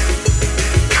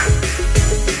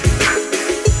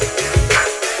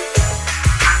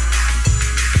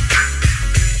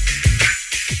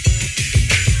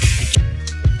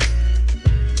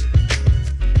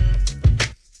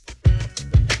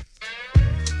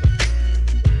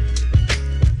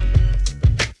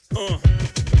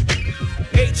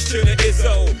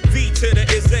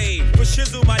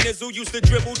 Used to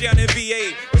dribble down in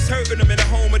VA, was hurting them in the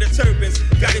home of the turbans.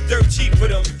 Got it dirt cheap for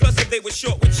them. Plus, if they were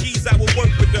short with cheese, I would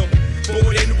work with them.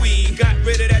 More than we got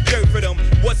rid of that dirt for them.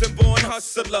 Wasn't born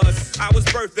hustlers, I was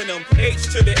birthing them.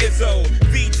 H to the Izzo,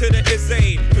 V to the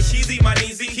Izzy. For Sheezy, my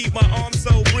kneesy, keep my arms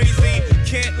so breezy.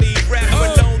 Can't leave rap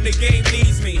alone, the game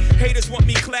needs me. Haters want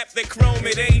me clap that chrome,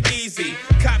 it ain't easy.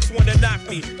 Cops wanna knock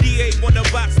me, DA wanna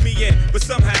box me in. But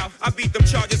somehow, I beat them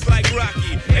charges like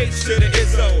Rocky. H to the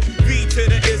Izzo, V to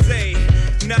the Izzy.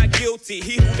 Not guilty,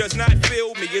 he who does not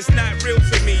feel me is not real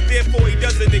to me. Therefore, he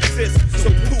doesn't exist. So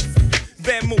poof.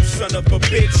 Vamoose, son of a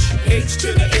bitch. H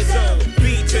to the Izzo,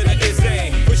 B to the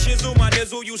Izzy. For Shizzle, my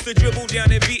nizzle used to dribble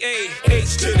down in VA.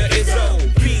 H to the Izzo,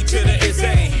 B to the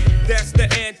Izzy. That's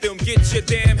the anthem, get your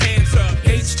damn hands up.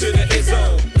 H to the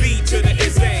Izzo, B to the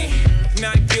Izzy.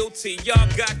 Not guilty, y'all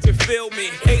got to feel me.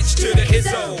 H to the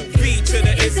Izzo, B to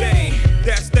the Izzy.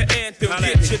 That's the anthem,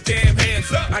 get your damn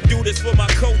hands up. I do this for my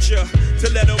culture, to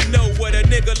let them know what a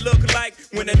nigga look like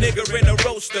when a nigga in a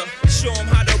roaster. Show them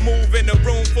how to move in a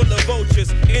room full of vultures.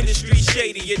 Industry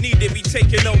shady, you need to be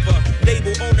taken over.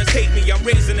 Label owners hate me, I'm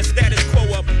raising the status quo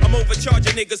up. I'm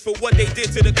overcharging niggas for what they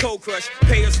did to the Cold Crush.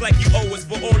 Pay us like you owe us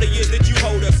for all the years that you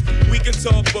hold us. We can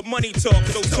talk, but money talk,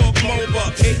 so talk more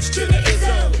bucks. H to the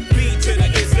Izzo, B to the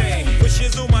Izzy. For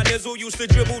Shizzle, my nizzle used to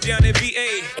dribble down in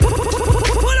VA.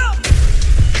 What up?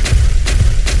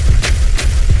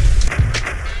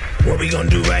 What we gonna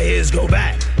do right here is go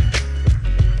back.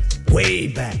 Way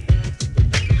back.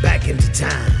 Back into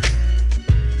time.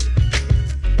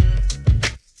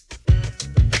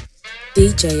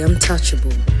 DJ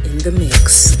Untouchable in the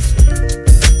mix.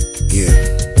 Yeah.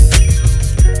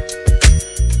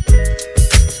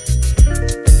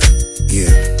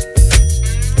 Yeah.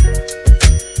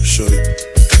 Shorty,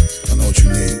 I know what you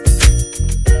need.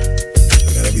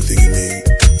 I got everything you need.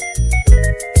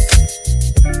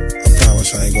 I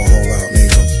promise I ain't gonna hold out,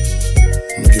 nigga.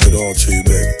 I'm gonna give it all to you,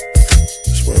 baby.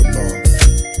 Swear to God.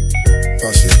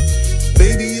 Bust it.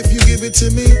 Baby, if you give it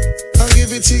to me, I'll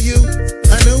give it to you.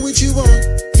 I know what you want.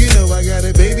 You know I got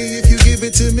it, baby. If you give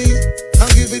it to me,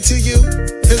 I'll give it to you.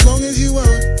 As long as you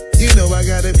want, you know I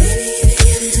got it. Baby, if you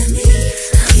give it to me,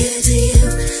 I'll give it to you.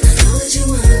 I know what you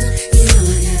want. You know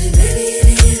I got it, baby. If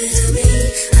you give it to me,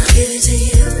 I'll give it to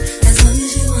you. As long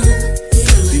as you want.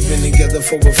 We've been together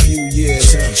for a few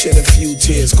years, shed a few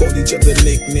tears, called each other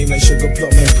nicknames like Sugar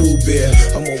Plum and Pooh Bear.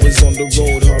 I'm always on the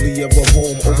road, hardly ever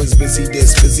home, always busy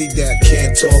this, busy that,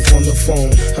 can't talk on the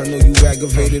phone. I know you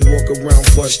aggravated, walk around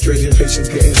frustrated,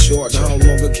 patience getting short, how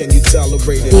longer can you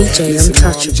tolerate it? DJ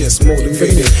Untouchable, I'm just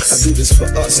motivated, I do this for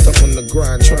us, stuck on the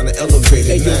grind, trying to elevate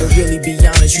it. Hey yo, to really be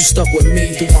honest, you stuck with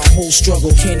me through my whole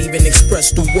struggle, can't even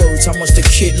express through words how much the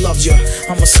kid loves you.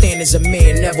 I'ma stand as a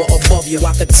man, never above you.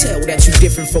 I could tell that you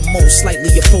different from most,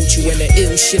 slightly approach you, and the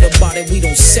ill shit about it, we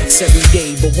don't sex every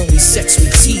day, but when we sex we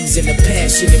tease in a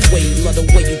passionate way. Love the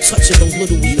way you touch it, those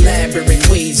little elaborate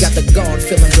ways. Got the guard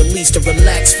feeling released to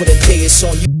relax for the day, it's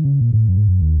on you.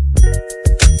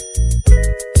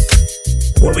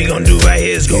 What we gonna do right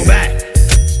here is go back.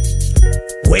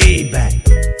 Way back.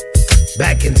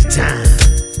 Back into time.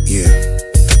 Yeah.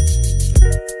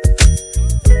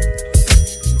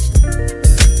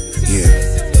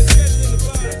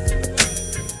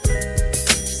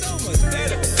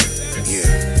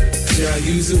 I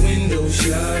use a window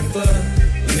shopper,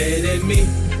 mad at me,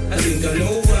 I think I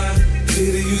know why.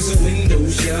 Shoulda use a window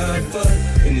shopper,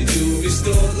 in the jewelry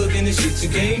store looking at shit you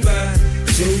can't buy.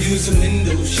 So use a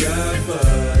window shopper,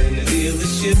 in the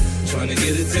dealership trying to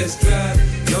get a test drive.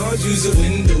 No, use a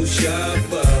window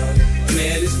shopper,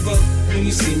 mad as fuck when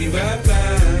you see me ride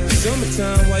by.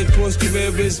 Summertime, white Porsche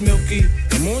Carrera's milky.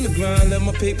 I'm on the grind, let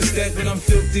my paper stack when I'm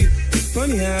filthy. It's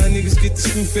funny how niggas get the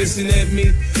screw facing at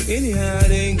me. Anyhow,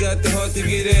 they ain't got the heart to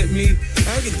get at me.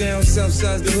 I get down south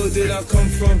side the hood that I come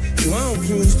from. So I don't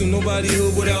cruise to nobody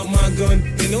hood without my gun.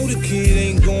 They know the kid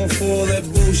ain't going for all that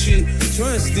bullshit.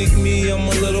 Try and stick me, I'm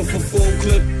a little for full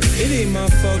clip. It ain't my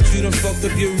fault you done fucked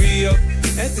up your re-up.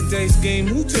 At the dice game,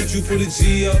 who told you put a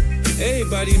G up?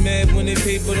 Everybody mad when they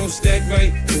paper don't stack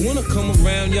right. But when I come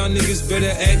around, y'all niggas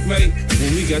better act right.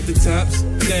 When we got the tops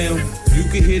down, you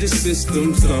can hear the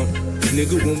system thump.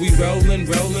 Nigga, when we rollin',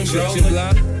 shut your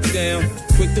block down.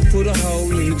 Quick to put a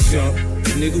hole in the jump.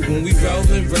 Nigga, when we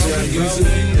rollin', use a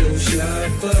window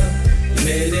shopper.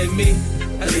 Mad at me,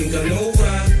 I think I know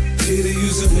why. Should've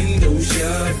used a window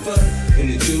shopper. In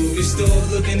the jewelry store,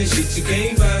 looking at shit you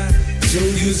can't buy. Joe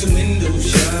use a window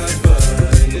shopper.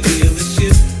 In the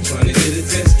dealership, trying to get a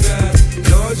test drive.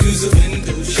 Lord use a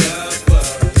window shopper.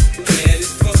 Mad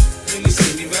as fuck when you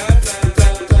see me ride by.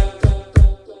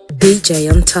 DJ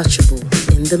Untouchable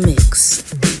in the mix.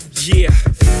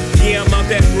 Yeah, I'm out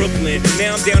at Brooklyn.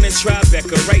 Now I'm down in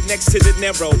Tribeca, right next to the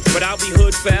Narrow. But I'll be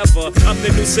hood forever. I'm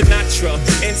the new Sinatra.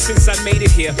 And since I made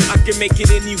it here, I can make it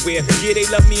anywhere. Yeah, they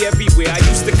love me everywhere. I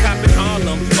used to cop in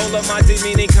Harlem. All of my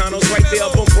Dominicanos right there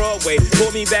up on Broadway.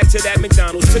 Pulled me back to that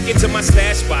McDonald's. Took it to my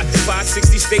stash spot,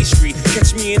 560 State Street.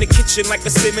 Catch me in the kitchen like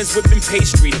a Simmons whipping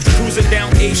pastry. Cruising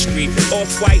down A Street,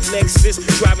 off-white Lexus.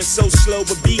 Driving so slow,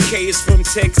 but BK is from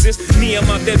Texas. Me, I'm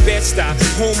out that Bed-Stuy,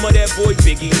 home of that boy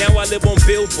Biggie. Now I live on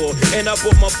Billboard. And I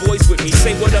brought my boys with me.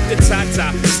 Say what up to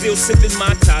Tata. Still sipping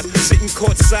my top. Sitting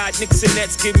courtside. Knicks and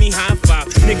Nets give me high five.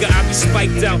 Nigga, I be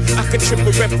spiked out. I could trip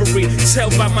a referee. Tell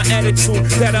by my attitude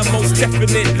that I most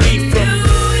definitely from.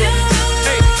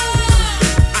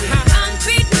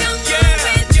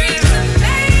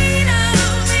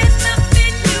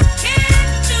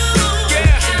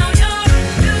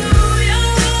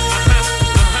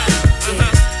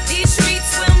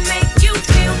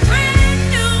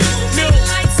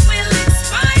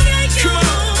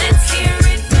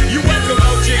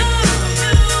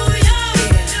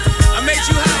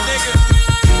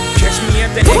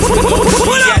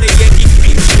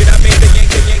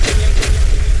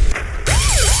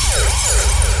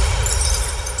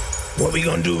 What we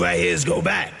gonna do right here is go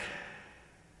back.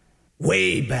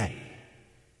 Way back.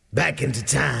 Back into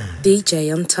time.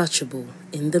 DJ Untouchable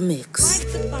in the mix.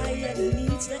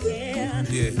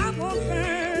 Yeah. I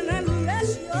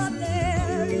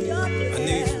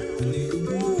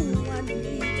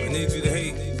need you to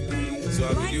hate, so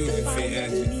I can use it for your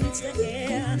energy.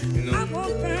 You know?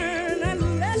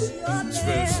 It's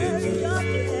real shit,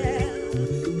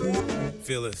 man.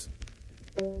 Feel this.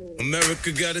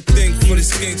 America got a thing for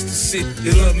this gangsta shit.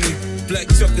 They love me. Black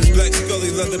Chuckers, Black Scully,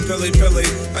 leather Pele.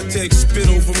 I take spit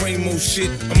over rainbow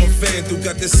shit. I'm a vandal,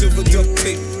 got that silver duct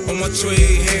tape on my tray,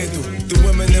 ain't handle. The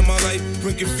women in my life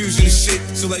bring confusion and shit.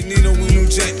 So like Nino and New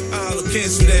Jack, I holla,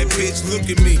 cancel that bitch. Look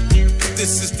at me.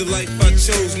 This is the life I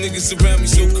chose. Niggas around me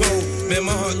so cold. Man,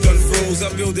 my heart done froze. I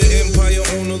build an empire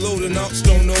on the load and ops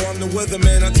don't know I'm the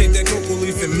weatherman. I take that cocoa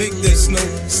leaf and make that snow.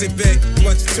 Sit back,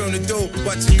 watch it turn the dough.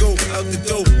 Watch it go out the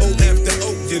dough. O after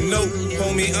O, you know.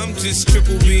 Homie, I'm just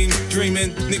triple beam.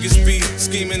 Dreaming, niggas be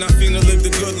scheming. I finna live the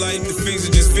good life. The fiends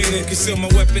are just fiending. Conceal my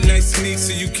weapon nice and neat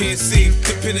so you can't see.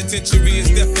 The penitentiary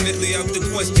is definitely out the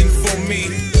question for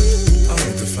me. I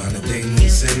want to find the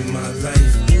things in my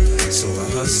life. So I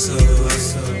hustle.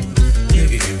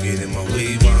 Nigga, you get in my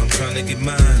way while I'm trying to get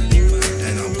mine.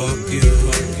 And I'll buck you.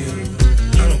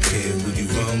 I don't care who you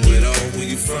run with or where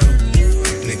you from.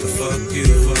 Nigga, fuck you.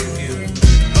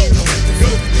 I want to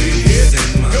find the things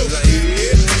in my life.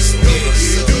 So I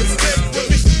hustle.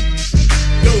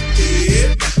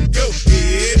 Go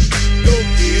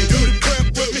ahead, do the crap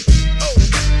with me.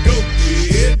 Go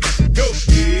ahead,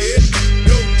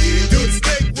 do the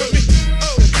steak with me.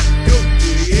 Go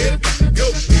ahead,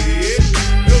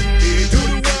 do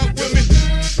the walk with me.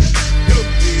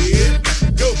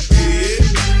 Go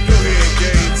ahead,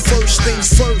 gang. First things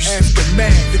first,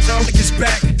 aftermath. The comic is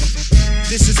back.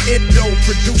 This is Indo,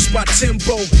 produced by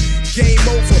Timbo. Game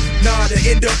over, nah, the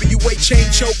NWA chain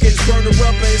choking, burning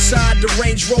rubber inside the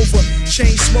Range Rover.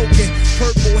 Chain smoking,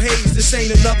 purple haze, this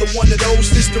ain't another one of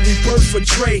those. This the rebirth for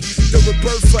Dre, the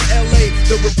rebirth for LA,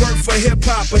 the rebirth for hip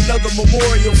hop. Another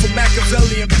memorial for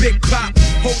Machiavelli and Big Pop.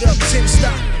 Hold up, Tim,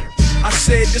 stop. I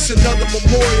said this another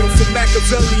memorial for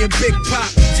Machiavelli and Big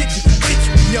Pop.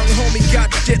 Young homie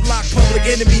got deadlock, public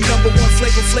enemy #1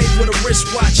 Flavor Flav with a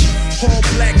wristwatch. All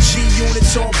black G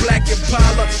units, all black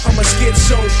Impala. I'm a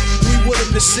schizo, we with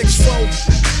him the 6'4".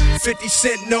 50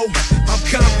 Cent, no, I'm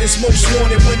Compton's most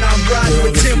wanted when I'm riding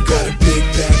with Timbo. Got a big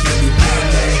back, let me buy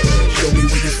that. Show me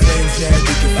where your friends at,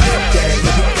 we can flip that.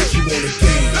 Let me put you on the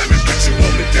game. Let me put you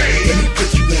on the game. Let me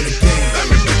put you on the game. Let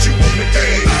me put you on the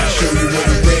game. I'll show you where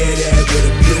the red at, where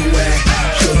the blue at.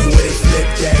 Show you where they flip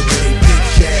that, where they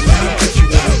bitch at. Let me put you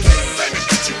on the game. Let me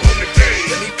put you on the game.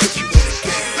 Let me put you on the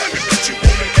game. Let me put you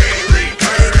on the game.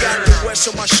 I ain't got the West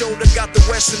on my shoulder, got the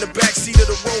West in the backseat of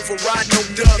the Rover. Riding on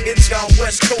Doug, it's down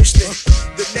West Coastin'.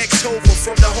 The next Hover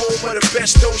from the home of the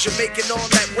best Doja. Making all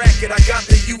that racket, I got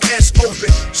the US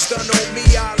Open. Stun on me,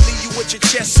 I'll leave you with with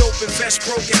your chest open, vest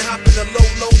broken, hopping a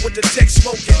low with the tech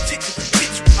smoking.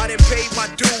 I done paid my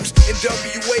dues, and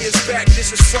WA is back.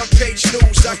 This is front page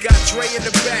news. I got Dre in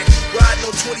the back, riding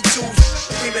on 22s.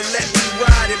 Screaming, let me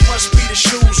ride. It must be the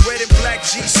shoes. Red and black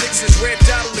G6s, red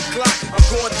dot on the Glock. I'm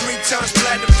going 3 times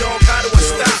platinum, dog. How do I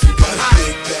stop? I'm hot.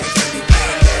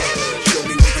 Show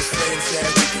me where your friends at.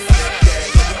 We can flip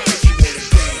that.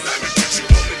 Let me put you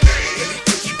on the game. Let me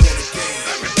put you on the game.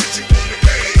 Let me put you on the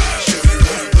game. I'll show you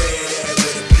where the red at,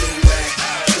 where the blue at.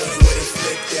 Show you where they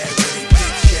flip that, where they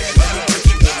bitch at.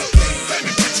 Let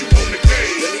me put you on the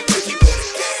game. Let me put you on the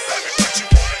game. Let me put you on the game. Let me put you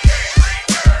on the game.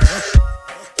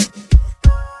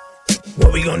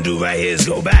 What we gonna do right here is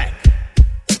go back.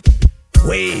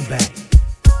 Way back.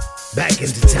 Back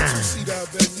into time.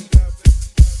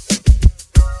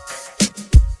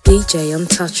 DJ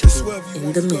Untouchable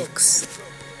in the mix.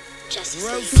 Just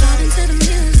got into the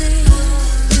music.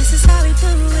 This is how we do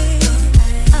it.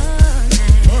 All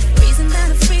night. Breezing down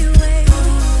the freeway.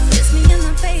 Just me and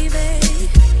my baby.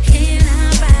 Can I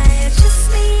ride? Just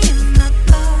me and my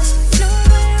boss. No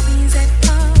worries at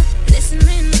all.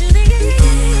 Listening to the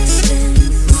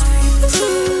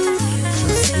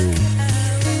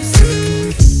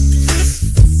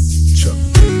Chuck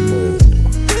D. Moore.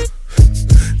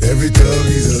 Every dog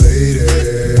needs a lady,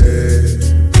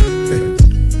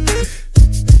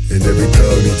 and every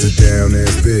dog needs a down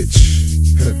ass bitch.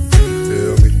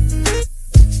 Feel me?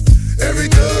 Every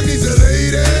dog needs a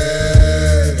lady.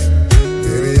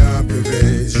 Baby, I'm your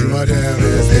bitch. You my down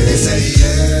ass bitch. Baby, say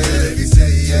yeah. Baby,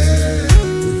 say yeah.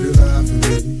 If you lie for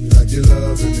me, like you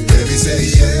loving me. Baby, say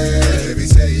yeah. Baby,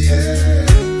 say yeah.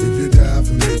 If you die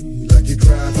for me, like you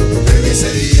cry for me. Baby,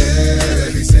 say yeah.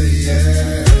 Baby, say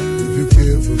yeah. If you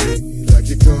kill for me, like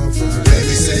you come for me.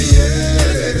 Baby, say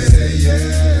yeah. Baby, say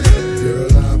yeah. Girl,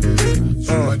 I'm for me.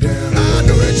 You my down. I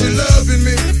know that you're loving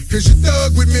me, cause you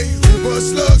thug with me. Who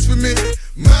bust slugs for me?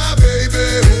 My baby,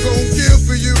 who gon' kill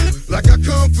for you? Like I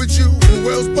comfort you. Who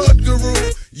else but the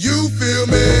rule? You feel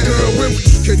me? Girl, when we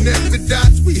connect the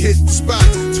dots, we hit the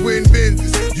spots. Twin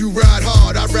Benzes, you ride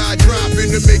hard, I ride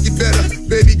dropping to make it better.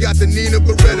 Baby got the Nina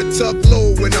Beretta tucked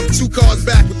low, when I'm 2 cars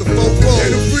back with the 4 roll.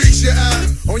 And it freaks you out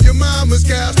on your mama's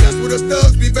couch. That's what us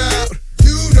thugs be bout.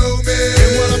 You know me.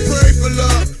 And while I pray for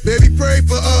love, baby pray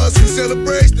for us who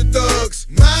celebrates the thugs.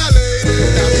 My lady,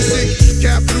 now me sing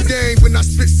capital game when I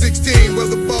spit 16. Well,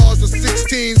 the bars are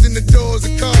 16s in the doors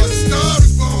of cars. A star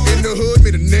is born in the hood,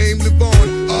 made a name live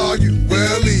on. Are you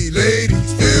welly,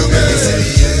 ladies? Feel me? Baby say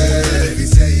yeah, baby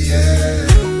say yeah.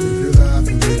 If you lie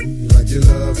for me, like you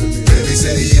love me. Baby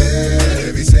say yeah,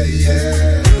 baby say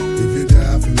yeah. If you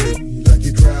die for me, like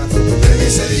you cry for me. Baby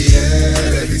say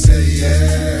yeah, baby say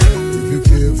yeah. If you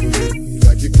kill for me,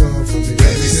 like you come for me.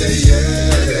 Baby say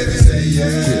yeah, baby say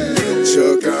yeah.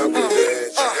 Chuck, I'm with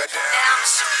that.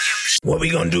 What we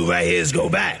gonna do right here is go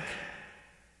back.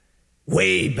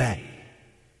 Way back.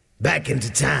 Back into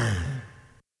time.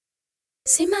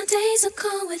 See, my days are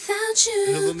cold without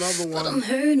you, but I'm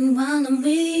hurting while I'm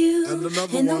with you.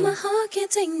 And though my heart can't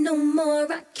take no more,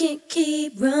 I can't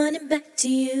keep running back to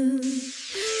you.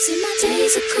 See, my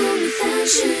days are cold without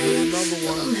you,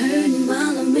 but I'm hurting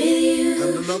while I'm with you.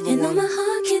 And though my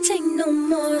heart can't take no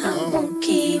more, I won't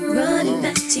keep running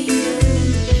back to you.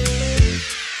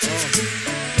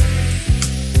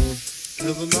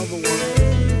 Here's another one.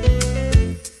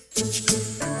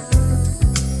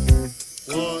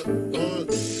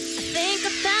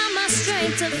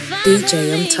 DJ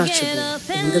Untouchable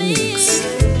in the mix.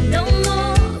 No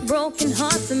more broken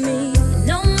heart for me.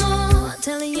 No more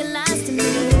telling your lies to me.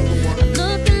 I'm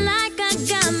looking like I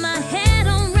got my head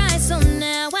on right, so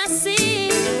now I see.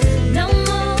 No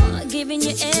more giving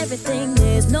you everything.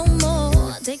 There's no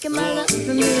more taking my love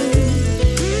from me.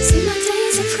 See, my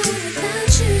days are cold without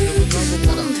you,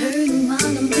 but I'm hurting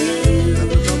while I'm with you.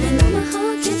 And now my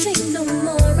heart can't take no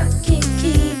more. I can't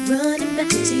keep running back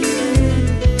to you.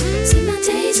 See, my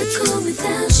days are cold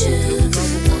without you, but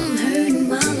I'm hurting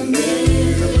while I'm with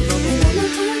you. And now my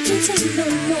heart can't take no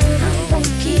more. I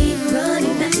won't keep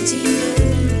running back to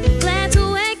you. Glad to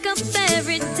wake up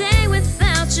every day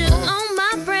without you on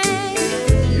my brain.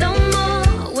 No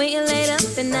more waiting late up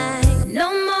at night.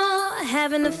 No more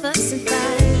having to fuss and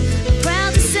fight. I'm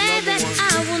proud to say that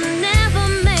I will never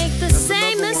make the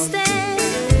same mistake.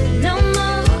 No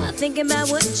more thinking about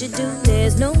what you do.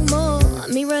 There's no more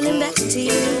me running back to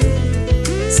you.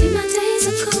 See, my days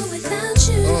are cold without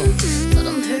you, but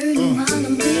I'm hurting while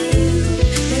I'm with you.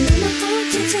 And then my heart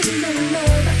can't take no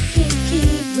more. I can't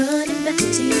keep running back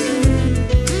to you.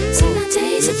 See, my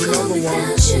days are cold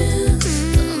without you,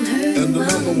 but I'm hurting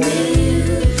while I'm with you.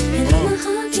 And then my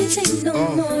heart can't take no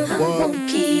more. I won't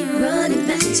keep running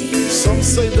back to you. Some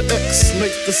say the X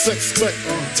make the sex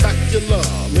spectacular.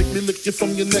 Make me lick you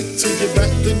from your neck to your back,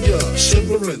 then you're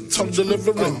shivering, tongue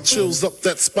delivering, chills up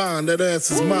that spine, that ass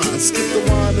is mine. Skip the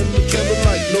wine and the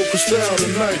candlelight, no Cristal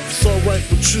tonight. It's alright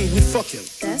with you, we fucking.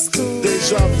 That's cool.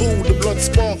 Deja vu, the blood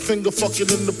spark, finger fucking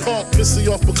in the park, pissy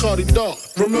off Bacardi Dark.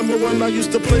 Remember when I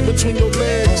used to play between your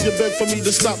legs? You begged for me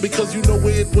to stop because you know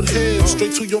where it would head.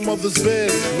 Straight to your mother's bed,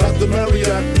 not the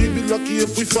Marriott. We'd be lucky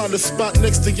if we find a spot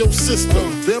next to your sister.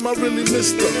 Damn, I really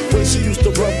missed her. Way she used to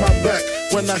rub my back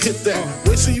when I hit that.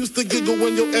 Way she used to giggle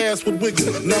when your ass would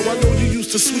wiggle. Now I know you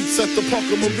used to sweets at the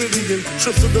Parker Meridian,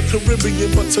 trips to the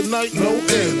Caribbean, but tonight no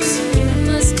ends. You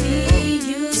must be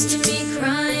used to me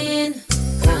crying,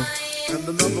 And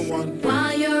another one.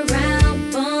 while you're out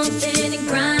bumping and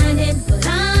grinding, but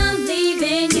I'm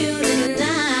leaving you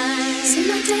tonight. See,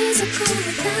 my days are cool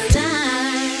without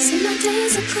die. See, my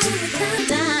days are cool without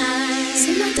die.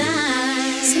 See, my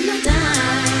die. See, my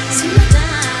die. See, my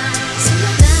die. See,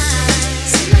 my die.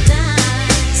 See, my die.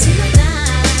 See, my die.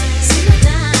 See, my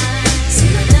die. See,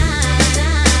 my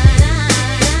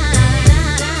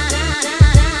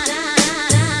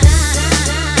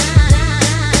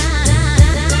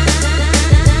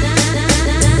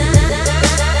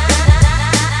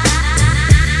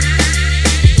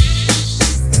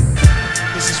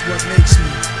This is what makes me.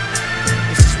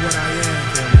 This is what I am,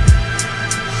 baby.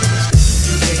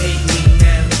 You can hate me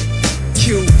now,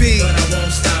 QB, but I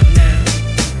won't stop now.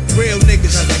 real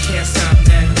niggas, Cause I can't stop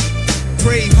now.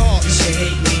 brave You hearts. can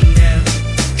hate me now,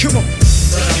 Come on.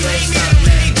 but I won't stop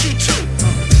now.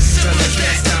 Cause I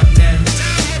can't stop now.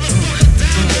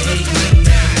 You can hate me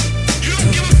now. You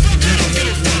can hate me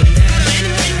now.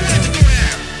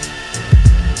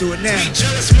 Do it now.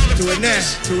 Do it now.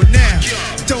 Do it now.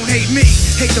 Don't hate me.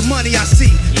 Hate the money I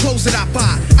see. Clothes that I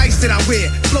buy. Ice that I wear.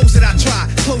 Flows that I try.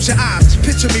 Close your eyes.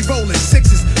 Picture me rolling.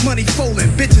 Sixes. Money folding.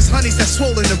 Bitches. Honeys that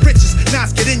swollen. The richest.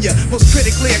 Nas get in ya. Most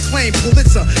critically acclaimed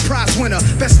Pulitzer Prize winner.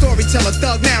 Best storyteller.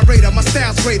 Thug narrator. My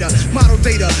style's greater. Model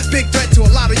data. Big threat to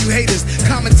a lot of you haters.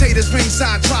 Commentators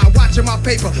ringside. Try watching my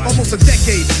paper. Almost a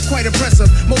decade. Quite impressive.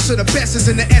 Most of the best is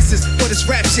in the essence. But it's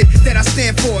rap shit that I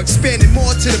stand for. Expanding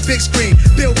more to the big screen.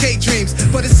 Bill Gates dreams.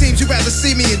 But it seems you rather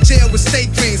see me in jail with state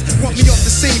dreams. Want me off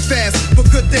the scene fast, but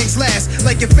good things last.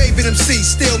 Like your favorite MC,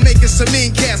 still making some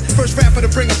mean cast. First rapper to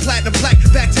bring a platinum plaque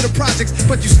back to the projects,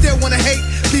 but you still wanna hate?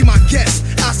 Be my guest,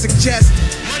 I suggest.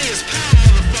 Money is power,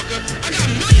 motherfucker. I got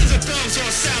millions of thumbs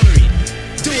on salary.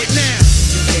 Do it now.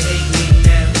 You can hate me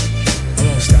now, I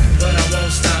won't stop. but I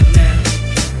won't stop now.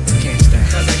 Can't stop.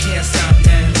 Cause I can't stop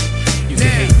now. You can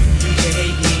hate me. You can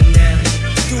hate me now,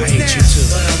 Do I it hate but you now. too.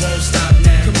 I won't stop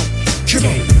now. Come on. Come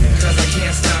on. Cause I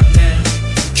can't stop now.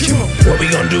 Come on. What we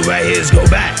gonna do right here is go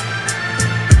back.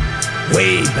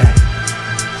 Way back.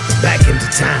 Back into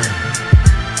time.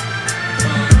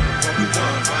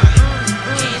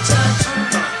 can't touch.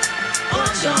 All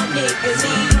y'all niggas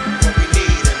need.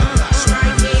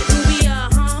 Right here, who we are,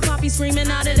 huh? Poppy screaming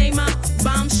out of they mouth.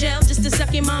 Bombshell, just a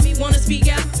second, mommy wanna speak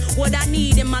out. What I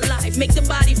need in my life, make the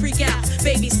body freak out.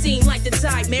 Baby seem like the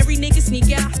type, married niggas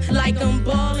sneak out. Like I'm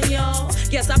ballin', y'all.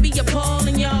 Guess I be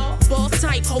appallin', y'all. Boss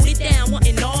type, hold it down,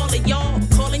 wantin' all of y'all.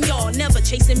 Calling y'all, never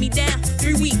chasing me down.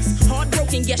 3 weeks,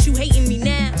 heartbroken, guess you hating me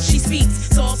now. She speaks,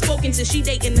 soft spoken till she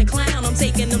dating the clown. I'm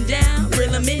taking them down,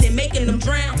 reel them in and making them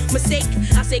drown. Mistake,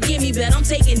 I said give me, but I'm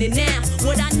taking it now.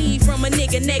 What I need from a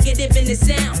nigga, negative in the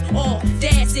sound.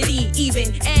 Audacity,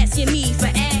 even asking me for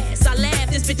ass. I laugh,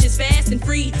 this bitch is fast and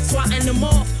free. Swatting them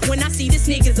off when I see this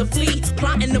nigga's a flea.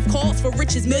 Plotting of calls for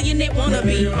riches, millionaire wanna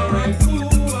be.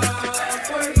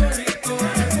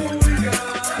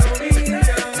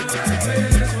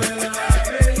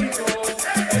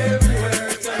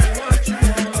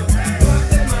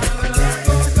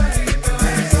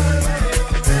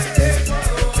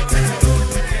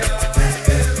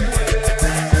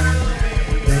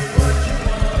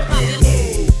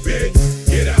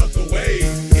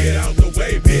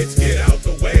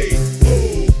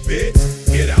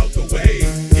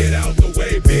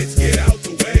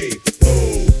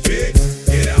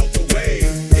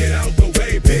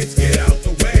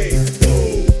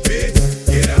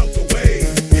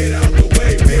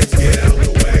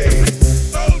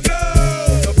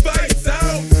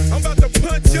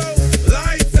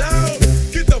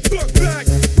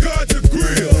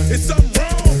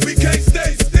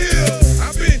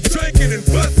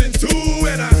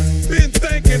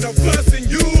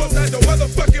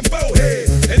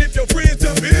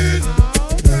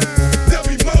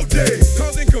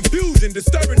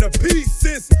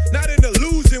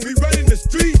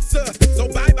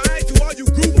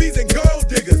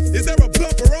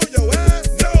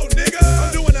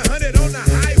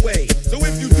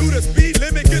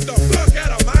 Get the fuck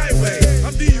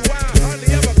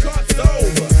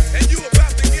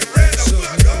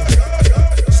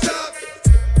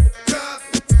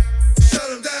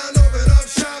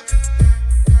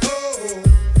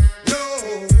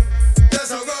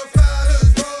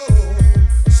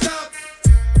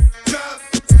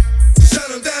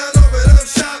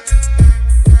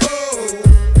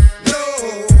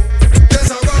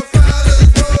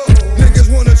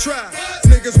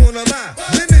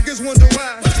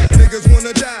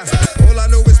die. All I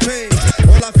know is pain,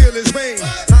 all I feel is rain.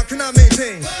 How can I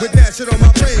maintain with that shit on my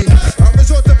brain? I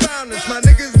resort to violence, my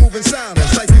niggas moving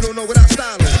silence. Like you don't know what our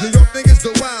style is. New York niggas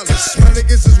the wildest, my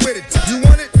niggas is with it. You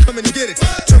want it? Come and get it.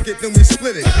 Took it, then we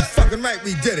split it. You fucking right,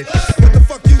 we did it. What the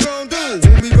fuck you gon' do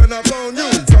when we run up on you?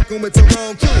 Fucking with the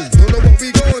wrong crew, don't know what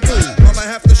we going through. I might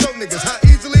have to show niggas how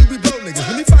easily we blow niggas.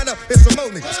 When we find out it's some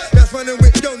more niggas that's running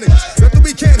with yo niggas. Nothing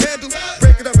we can't handle,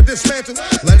 break it up and dismantle.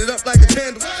 Light it up like a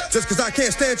candle, just cause I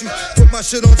can't stand you. Put my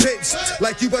shit on tapes,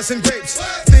 like you bustin' grapes.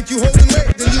 Think you holding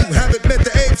weight, then you haven't met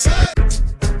the apes.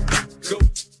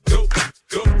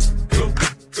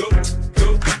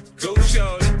 Go,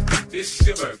 shorty, it's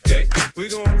your birthday. We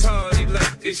gon' party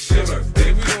like it's your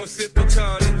birthday. We gon' sip a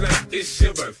party like it's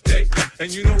your birthday.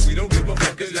 And you know we don't give a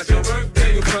fuck, it's not your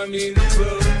birthday. You'll find me in the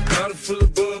club, bottle full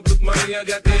of bub. Look, mommy, I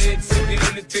got the head, so get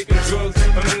into taking drugs.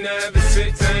 I'm into having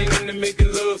sex, I ain't into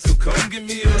making love. So come give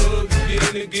me a hug,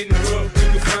 get into getting rough. You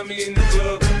can find me in the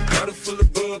club, bottle full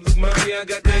of bub. Look, mommy, I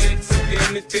got the head, so get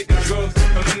into taking drugs.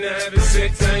 I'm into having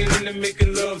sex, I ain't into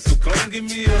making love. So come give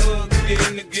me a hug, get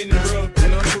into getting rough.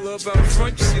 When I pull up out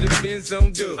front, you see the Benz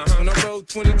on dub. When I roll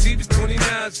 20 deep, it's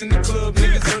 29s in the club.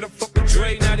 Niggas heard I fuck with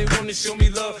Dre, now they wanna show me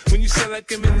love. When you sell like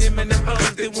Eminem and the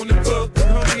O's, they wanna fuck.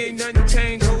 Homie, ain't nothing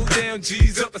changed, hold down,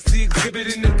 G's up. I see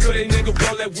exhibit in the cut, they nigga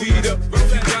roll that weed up. Bro,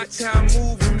 you watch how I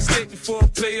move, you mistake before I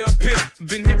play up here.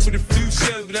 Been hit with a few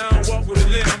shells, but I don't walk with a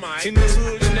limp. In the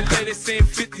hood, in the lady saying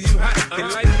 50, you hot. They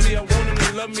like me, I want them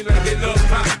to love me like they love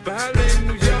pop. But holla in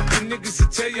New York, the niggas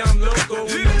will tell you I'm loco.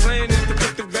 When the plan is to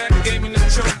put the rap game in the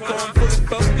choke. I'm fully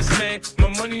focused, man. My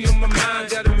money on my mind,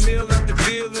 got a meal out the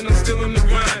deal, and I'm still in the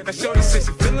grind. Now shorty says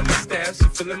she feeling my style, she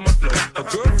feeling my flow. A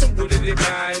girl from Wooded, they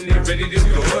buy, and they ready to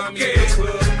go. I'm in the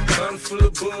club, bottle full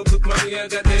of bug. Look, mommy, I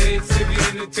got the head, city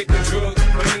in the taking drugs.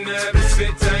 I'm in the having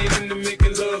sex, I ain't into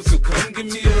making love. So come give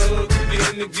me a hug,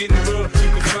 get in the getting rough. You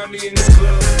can find me in the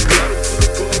club, bottle full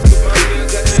of bug. Look, mommy, I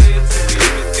got the head, city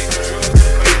in the taking drugs.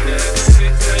 I'm in the having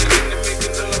sex, I ain't into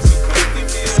making love. So come give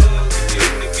me a hug, get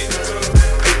in the getting rough.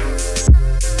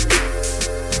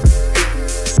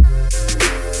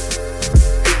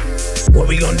 What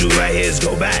we gonna do right here is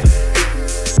go back,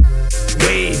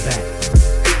 way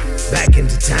back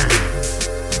into time.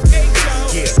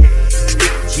 Yeah,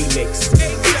 G-Mix.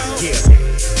 Yeah,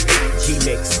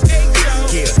 G-Mix.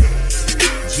 Yeah,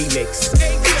 G-Mix.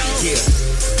 Yeah.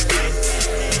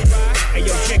 Hey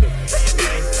yo, Jigga.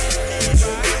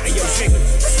 Hey yo, Jigga.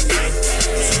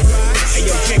 Hey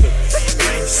yo, Jigga.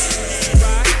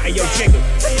 Hey yo, Jigga.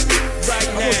 I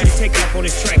want you to take off on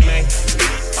this track, man.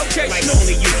 Okay, like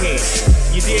only you can.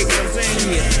 You dig what I'm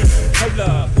saying? Yeah. Hold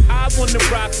up, I wanna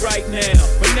rock right now.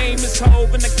 My name is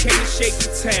Hov and I came to shake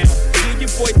the town. Yeah,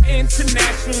 your boy's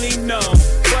internationally known,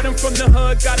 but I'm from the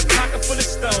hood, got a pocket full of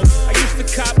stones. I used to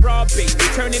cop raw bait,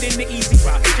 turn it into easy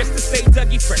rock, just to stay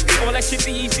Dougie fresh. All that shit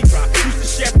the easy rock. Used to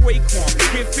chef Raekwon,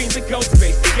 give fiends a ghost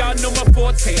face. Y'all know my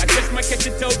forte, I just might catch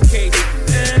a dope case.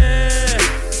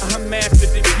 I'm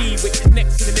mastered in P with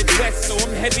connects in the West, so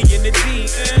I'm heavy in the D.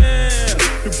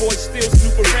 The boy still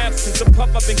snoop around since a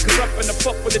pup. I've been corrupt and I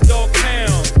fuck with a dog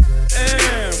pound.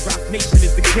 Rock Nation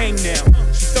is the game now.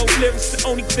 She dope lyrics, the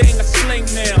only thing I slang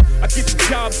now. I get the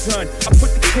job done, I put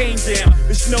the cane down.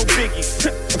 It's no biggie, I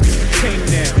put the cane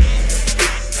down.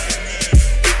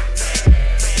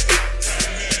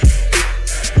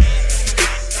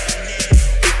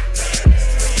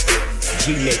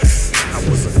 G-Mix, I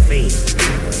was a fiend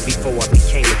before I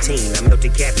became a teen. I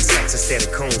melted cabbage sacks instead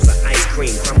of cones of ice cream.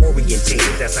 Crime orientated,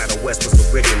 that's how the West was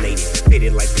originated.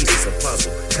 Fitted like pieces of puzzle,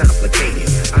 complicated.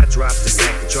 I dropped the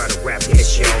sack to try to rap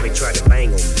this y'all. They try to bang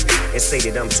on me and say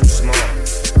that I'm too small.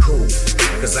 Cool,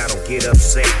 cause I don't get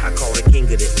upset. I call the king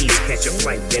of the East, catch a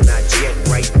flight, then I jet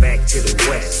right back to the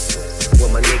West.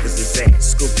 Where my niggas is at,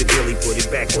 scoop the dilly, put it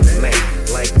back on the map.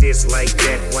 Like this, like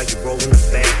that, while you rollin' the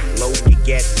back. Load your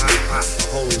gat, pop, a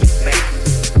hole in your back.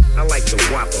 I like the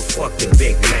Whopper, fuck the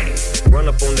Big Mac. Run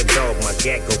up on the dog, my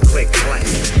gat go click, clack.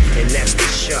 And that's the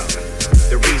show.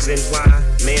 The reason why,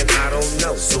 man, I don't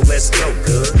know. So let's go,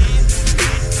 good.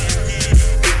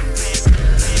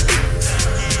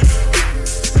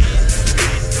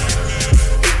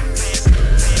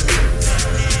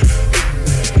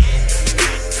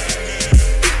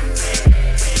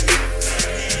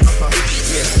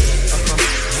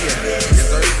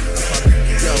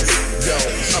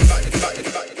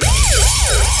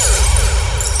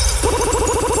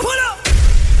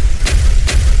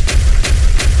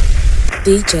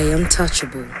 DJ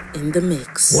Untouchable in the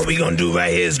mix. What we gonna do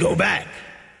right here is go back,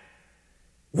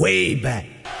 way back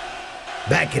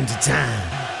into time.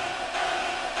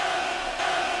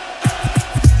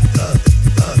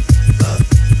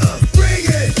 Bring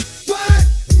it, what?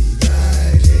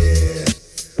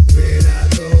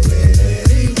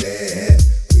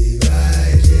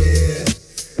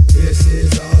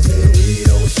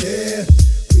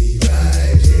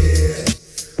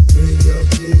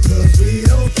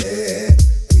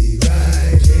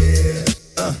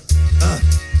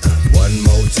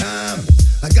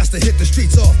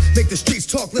 streets off. Make the streets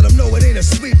talk, let them know it ain't a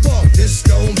sweet walk. This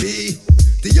gon' be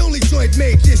the only joint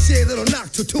made this year that'll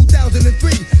knock till 2003.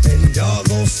 And y'all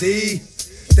gon' see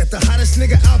that the hottest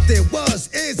nigga out there was,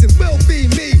 is, and will be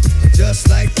me. Just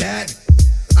like that,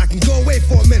 I can go away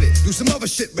for a minute, do some other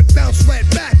shit, but bounce right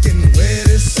back and wear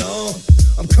this song.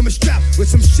 I'm coming strapped with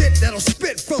some shit that'll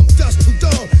spit from dusk to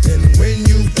dawn. And when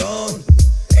you gone,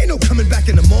 ain't no coming back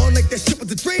in the morning. Like that shit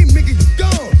was a dream, nigga, you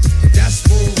gone. That's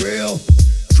for real.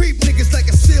 Creep niggas like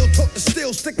a seal, talk to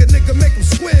steel, stick a nigga, make him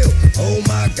squeal. Oh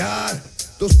my God,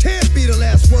 those can't be the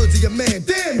last words of your man.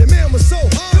 Damn, your man was so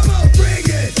hard. Come on, bring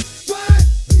it. What?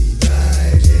 We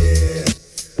right here.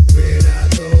 We're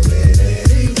not going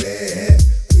anywhere.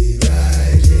 We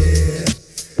right here.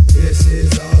 This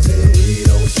is ours and we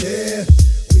don't share.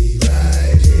 We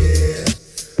right here.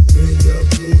 Bring your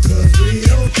crew 'cause we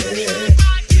don't care.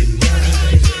 We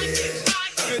right here.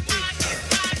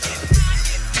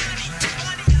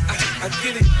 I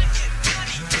get it.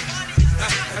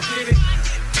 I get it.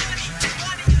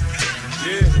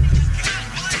 Yeah.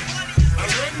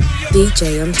 DJ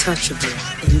Untouchable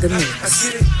in the mix. I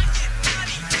get it.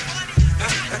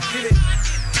 I get it.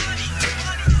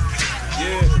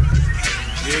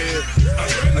 Yeah.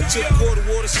 I took quarter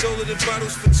water, sold it in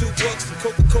bottles for $2. And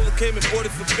Coca-Cola came and bought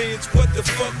it for beans. What the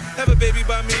fuck? Have a baby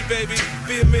by me, baby.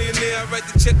 Be a millionaire, I write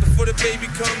the check before the baby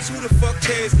comes. Who the fuck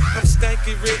cares? I'm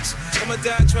stanky rich. I'ma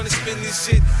die trying to spin this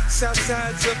shit.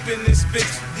 Southside's up in this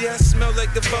bitch. Yeah, I smell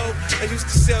like the boat. I used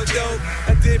to sell dope.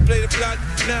 I did play the block,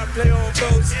 now I play on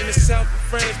boats. In the south of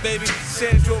France, baby.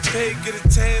 Sandro Pay, get a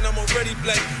tan, I'm already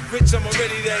black. Rich, I'm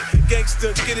already that.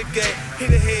 Gangster, get a gang.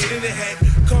 Hit a head, in a hat.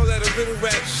 Call that a little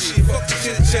rap shit. Fuck the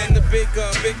chit chat, the baker,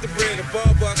 bake the bread. The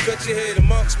barber, I cut your head. The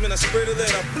marksman, I spread a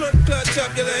lead. I blood clot,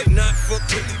 chop your leg. Not fuck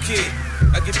with the kid.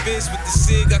 I get biz with the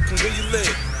cig, I can where you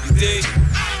live. You dig?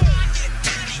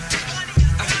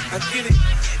 I get it.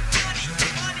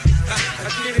 I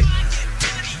get it.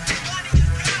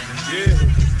 Yeah.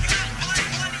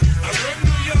 I run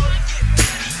New York.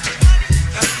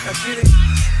 I get it.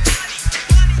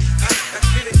 I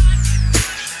get it.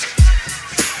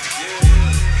 Yeah.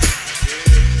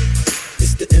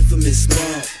 It's the infamous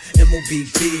mob.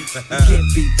 MOBB, you can't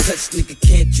be touched, nigga,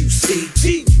 can't you see?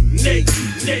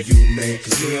 You man,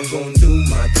 'cause me, I'm gon' do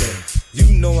my thing. You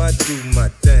know I do my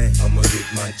thing. I'ma get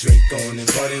my drink on and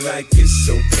party like it's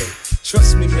okay.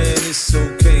 Trust me, man, it's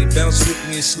okay. Bounce with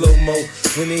me in slow-mo.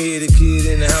 When they hear the kid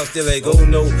in the house, they're like, oh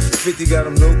no. 50 got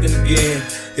them looking again.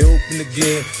 They open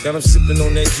again. Got them sipping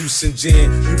on that juice and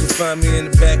gin. You can find me in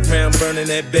the background, burning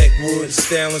that backwood.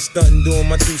 Styling, stunting, doing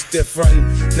my two-step fronting.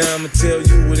 Now I'ma tell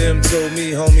you what them told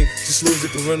me, homie. Just lose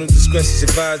it, parental discretion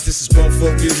advised. This is grown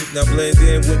folk music. Now blend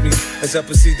in with me as I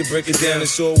proceed to break it down.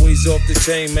 It's always off the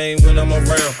chain, man, when I'm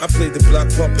around. I played the block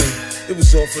pumping. It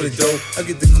was all for the dough. I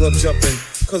get the club jumping.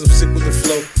 'Cause I'm sick with the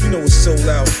flow, you know it's so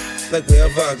loud. Like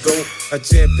wherever I go, I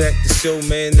jam-pack the show,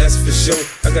 man, that's for sure.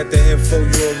 I got the info,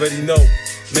 you already know.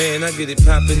 Man, I get it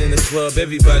poppin' in the club,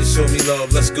 everybody show me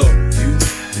love, let's go. You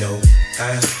know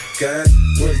I got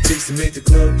what it takes to make the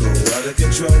club go out of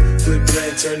control. Quit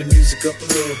playing, turn the music up a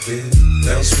little bit.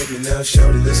 Bounce with me now,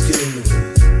 shout it, let's get into it.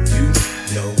 You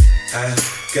know I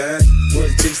got what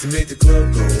it takes to make the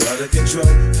club go out of control.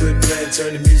 Quit playing,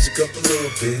 turn the music up a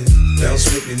little bit. Bounce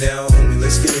with me now, homie,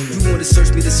 let's get into it. You wanna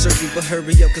search me, but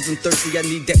hurry up, 'cause I'm thirsty. I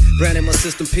need that brand in my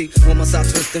system, P. On my side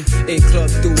twisting. In club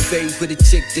duvet with a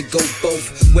chick that go both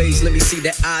ways. Let me see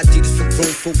that ID, this for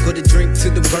grown folk. Put a drink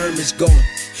till the worm is gone.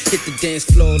 Hit the dance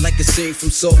floor like a scene from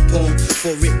soft porn.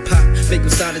 For it pop, make him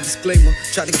sign a disclaimer.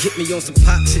 Try to get me on some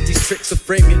pop shit, these tricks are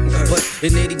framing. But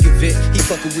in any event, he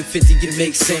fucking with 50, it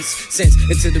makes sense.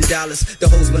 Into them dollars, the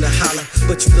hoes wanna holler.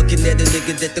 But you looking at a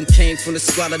nigga that them came from the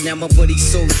squalor. Now my money's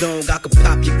so long, I could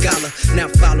pop your collar. Now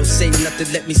follow, say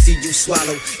nothing, let me see you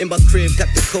swallow. In my crib,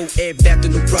 got the cold air back to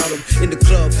no problem. In the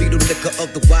club, feed the liquor,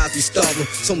 otherwise we starve them.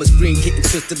 So much green getting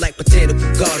twisted like potato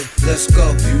garden. Let's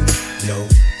go. You know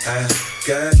I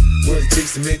got what it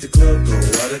takes to make the club go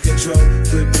out of control.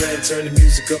 Quit playing, turn the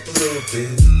music up a little bit.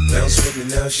 Bounce with me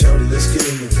now, shout it, let's get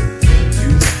into it. You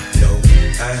know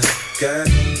I got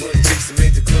what it takes to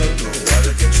make the club go out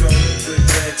of control. Quit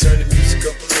playing, turn the music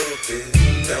up a little bit.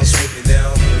 Bounce with me now,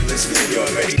 let's get into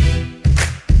it.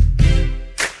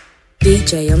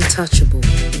 DJ Untouchable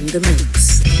in the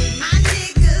mix.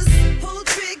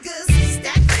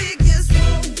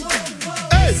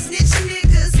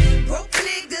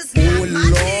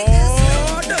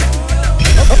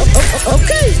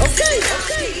 Okay.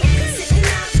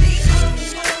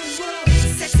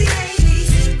 Sexy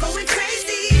ladies going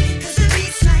crazy, 'cause the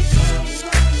beat's like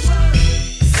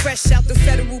Fresh out the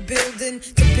federal building,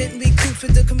 the Bentley coupes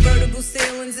with the convertible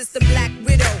ceilings. It's the Black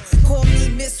Widow. Call me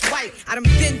Miss White. I done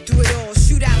been through it all.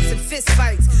 Shootouts and fist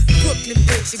fights. Brooklyn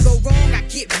bitch, you go wrong, I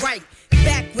get right.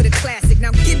 Back with a classic,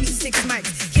 now give me 6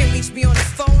 mics. Can't reach me on the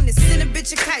phone and send a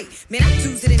bitch a kite. Man, I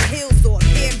choose it in Hills or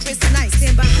Fair Chris Night.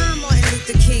 Stand behind Martin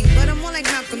Luther King, but I'm more like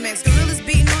Malcolm X. Gorillas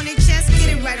beating on their chest,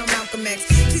 get it right on Malcolm X.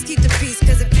 Please keep the peace,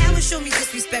 cause if cowards show me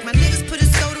disrespect, my niggas put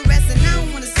his soul to rest and I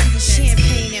don't wanna see you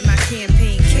champagne at my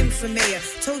campaign. Kim for mayor,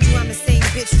 told you I'm the same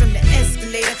bitch from the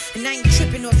escalator. And I ain't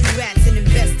tripping off you rats and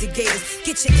investigators.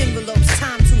 Get your envelopes,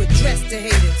 time to address the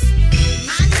haters.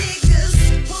 My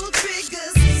niggas pull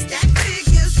triggers, stack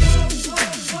figures, whoa,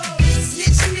 whoa, whoa.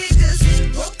 Snitch niggas,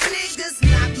 broke niggas,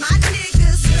 not my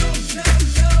niggas, no, no,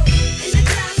 no. In the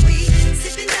club we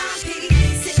sipping Dom P,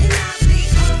 sitting lovely,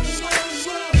 oh, whoa,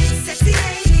 whoa. Sexy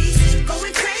ladies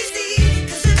going crazy,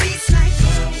 cause the beat's like,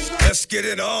 whoa, whoa. Let's get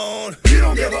it on. You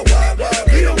don't give a what,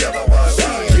 we don't give a what.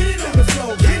 Get it on the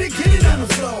floor, get it on the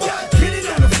floor. Get it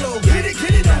on the floor, get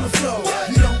it on the floor.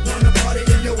 You don't wanna party,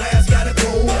 then your ass gotta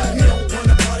go. You don't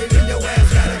wanna party, then your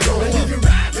ass gotta go. And if you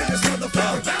ride to this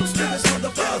motherfucker, bounce to this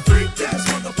motherfucker, freak to this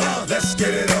motherfucker. Let's get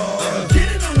it on.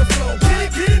 Get it on the floor,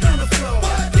 get it on the floor.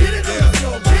 Get it on the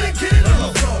floor, get it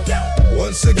on the floor.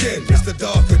 Once again, it's the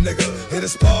darker nigga. Hit a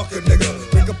sparker nigga.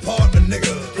 Pick a partner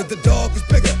nigga. But the dog is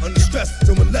bigger, under stress.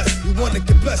 Doing less. You wanna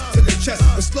get blessed to the chest.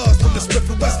 The slugs from the Smith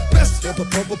and West. Best of a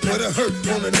purple put a hurt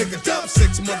on a nigga. Top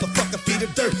 6 motherfucker feet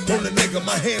of dirt on a nigga.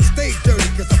 My hands stay dirty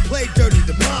cause I play dirty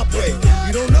the mob way.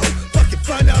 You don't know? Fuck it,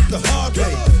 find out the hard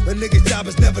way. A nigga's job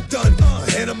is never done. I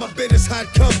handle my business how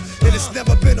it come. And it's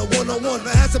never been a one-on-one.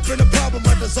 There hasn't been a problem.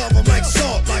 I dissolve them like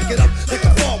salt. Lock it up like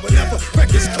a fall whenever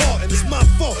record's caught. And it's my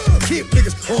fault. I keep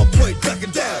niggas on point,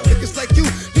 ducking down. Niggas like you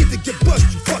need to get bust,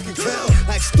 you fucking clown.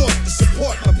 I extort to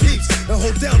support my peeps and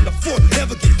hold down the fort.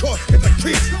 Never get caught if I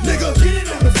creeps, nigga. Get it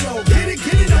on the floor, get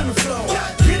it on the floor.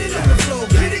 Get it on the floor,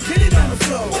 get it on the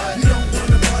floor. You don't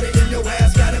wanna party, then your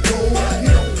ass gotta go.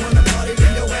 You don't wanna party,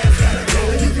 then your ass gotta go.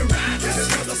 And you can ride to this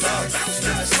motherfucker, bounce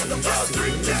to this motherfucker,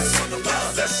 freak to this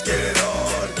motherfucker. Let's get it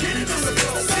on. Get it on the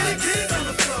floor, get it on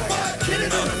the floor. Get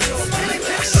it on the floor, get it on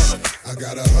the floor. I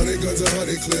got 100 guns,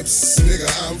 100 clips. Nigga,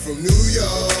 I'm from New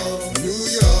York, New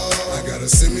York. I got a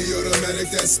semi-automatic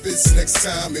that spits next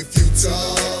time if you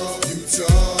talk, you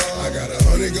talk. I got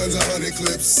 100 guns, 100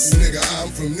 clips. Nigga, I'm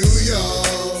from New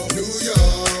York, New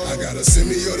York. I got a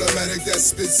semi-automatic that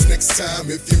spits next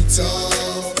time if you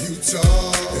talk, you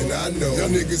talk. And I know y'all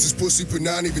niggas is pussy,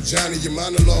 panani, vagina. Your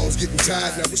monologues getting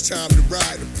tired. Now it's time to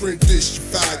ride. Print this, you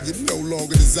fired. You no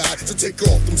longer desire. So take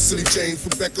off them silly chains,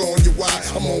 put back on your wire.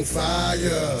 I'm on fire,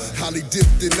 highly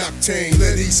dipped in octane.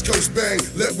 Let East Coast bang,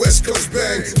 let West Coast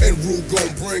bang. And Rule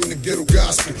gon' bring the ghetto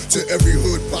gospel to every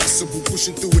hood possible.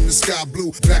 Pushing through in the sky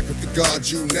blue, back up to guard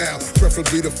you now.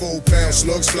 Preferably the 4-pound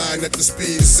slugs flying at the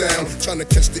speed of sound. Trying to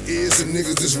catch the ears of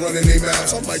niggas that's running their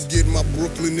mouths. I might get my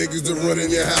Brooklyn niggas to run in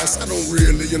your house. I don't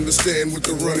really understand what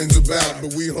the running's about,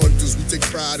 but we hunters, we take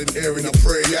pride in airing our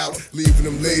prey out, leaving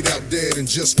them laid out dead and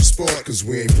just for sport, cause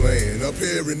we ain't playing up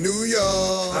here in New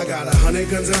York. I got 100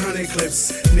 guns, 100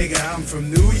 clips. Nigga, I'm from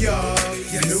New York,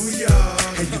 New York.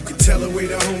 And you can tell the way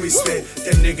the homies spit.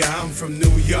 That nigga, I'm from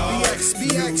New York,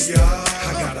 New York.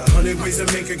 I got 100 ways to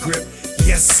make a grip.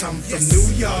 Yes, I'm from New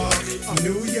York,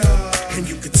 New York. And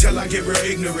you can tell I get real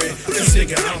ignorant. Cause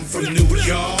nigga, I'm from New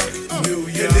York, New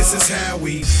York. And this is how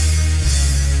we.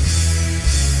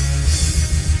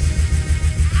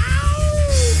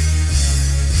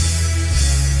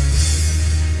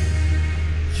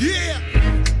 Yeah!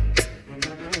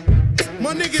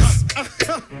 My niggas,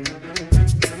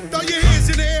 throw your hands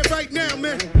in the air right now,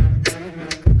 man.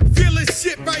 Feel this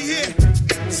shit right here.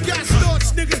 Scott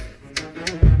Storch, nigga.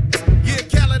 Yeah,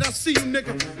 Khaled, I see you,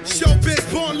 nigga.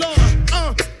 Showbiz, born law.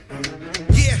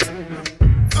 Yeah.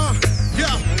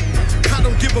 I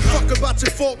don't give a fuck about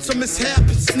your faults or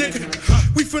mishaps, nigga.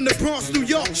 We from the Bronx, New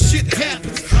York, shit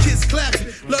happens. Kids clapping,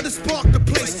 love to spark the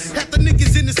place. Half the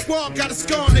niggas in the squad got a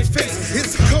scar on their face.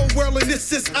 It's a cold world and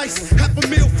this is ice. Half a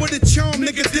meal for the charm,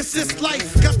 nigga, this is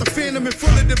life. Got the Phantom in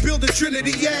front of the building,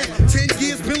 Trinity, yeah. 10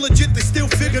 years been legit, they still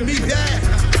figure me bad.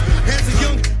 As a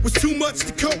young, was too much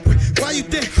to cope with. Why you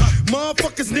think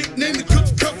motherfuckers nicknamed the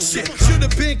cook shit?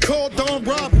 Should've been called on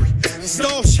robbery,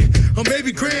 stall shit, or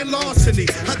maybe grand larceny.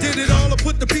 I did it all, I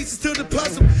put the pieces to the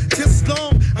puzzle. Just as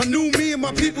long, I knew me and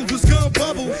my people was gonna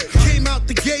bubble. Came out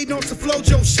the gate on some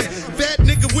Flojo shit. Fat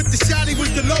nigga with the shotty was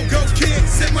the logo kid.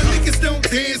 Said my niggas don't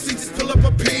dance, we just pull up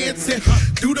our pants and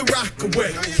do the rock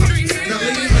away. Now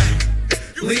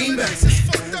lean back,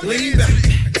 lean back,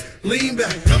 lean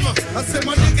back. Come on, I said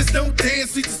my niggas don't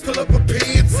dance, we just pull up our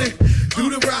pants and do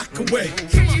the rock away.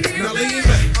 Now lean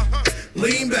back.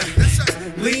 lean back,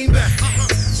 lean back,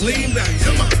 lean back,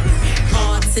 come on.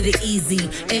 Hard to the easy,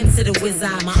 M to the whiz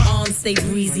eye. My arms stay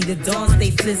breezy, the dawn stay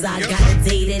fizz. I got a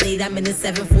date at 8, I'm in the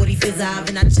 740 fizz eye.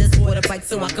 And I just bought a bike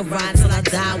so I can ride till I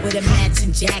die with a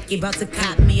matching jacket. About to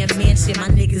cop me a mansion. My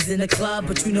niggas in the club,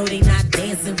 but you know they not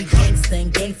dancing. We gangsta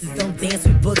and gangsters don't dance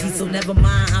with boogies. So never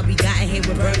mind how we got here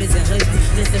with burners and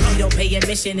hoodies. Listen, we don't pay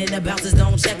admission and the bouncers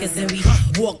don't check us. And we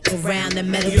walk around the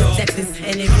metal detectors.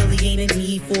 And it really ain't a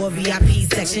need for a VIP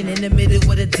section. In the middle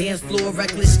with a dance floor,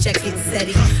 reckless, check it,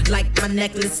 steady. Like my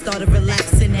necklace started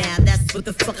relaxing now. That's what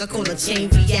the fuck I call a chain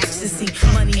reaction. See,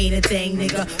 money ain't a thing,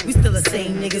 nigga. We still the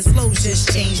same niggas. Flows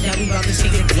just changed. Now we about to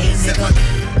change the game, nigga.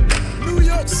 New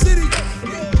York City.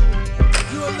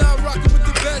 You are now rocking with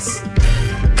the best.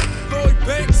 Lloyd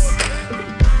Banks.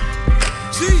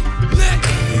 G-Neck.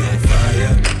 We on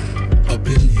fire. Up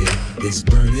in here, it's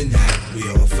burning hot. We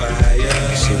on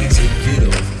fire. Should we take it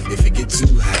off if it get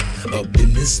too hot? Up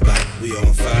in this spot, we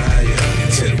on fire.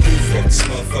 Tear the roof off this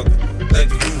motherfucker, like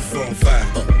the roof on fire.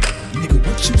 Nigga,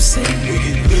 what you say? We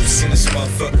get loose in this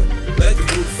motherfucker, like the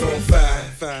roof on fire.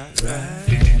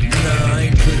 Nah, I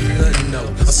ain't putting nothing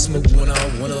out. I smoke one out,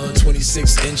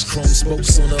 26-inch chrome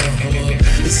spokes on a Hummer.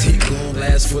 This heat gon'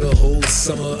 last for the whole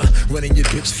summer. Running your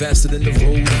bitch faster than the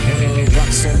road runner.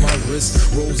 Rocks on my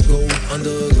wrist, rose gold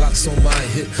under. Locks on my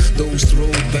hip, those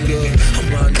throw thunder.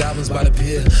 I'm riding diamonds by the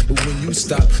pier, but when you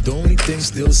stop, the only thing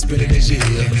still spinning is your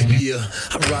ear. Yeah,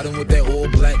 I'm riding with that all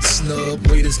black snub.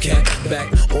 Raiders cap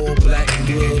back, all black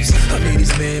gloves. I made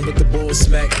these man, but the ball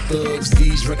smack thugs.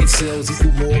 These record sales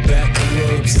equal more back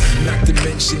rubs. Not to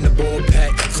mention the ball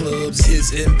pack clubs.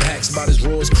 His impacts about as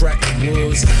raw as crack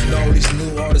was. Now all these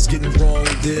new artists getting wrong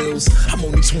deals. I'm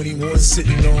only 21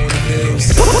 sitting on the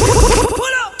hills.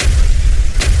 Put up!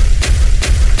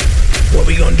 What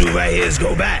we gonna do right here is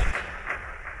go back.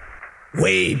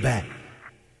 Way back.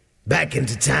 Back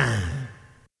into time.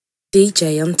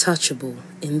 DJ Untouchable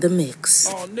in the mix.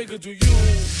 Oh, nigga, do you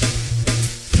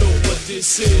know what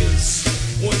this is?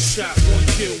 One shot, one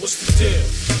kill, what's the deal?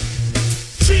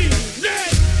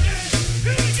 G-Neck!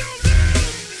 Here we go now!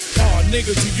 Oh,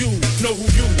 nigga, do you know who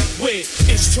you with?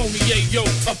 It's Tony Ayo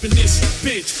up in this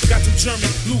bitch. Got them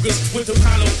German Lugers with them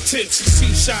hollow tips.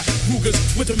 16-shot Rugers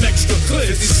with them extra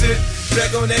clips. 50 Cent,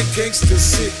 back on that gangster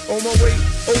shit. On my way,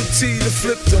 OT to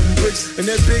flip them bricks. And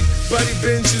that big body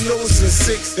Benz, you know it's a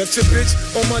 6. Got your bitch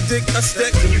on my dick, I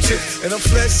stack them chips. And I'm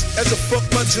flesh as a fuck,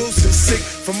 my juice is sick.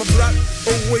 From a block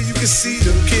away, you can see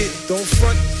them kid. Don't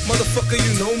front, motherfucker,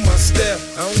 you know my style.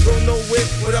 I don't go nowhere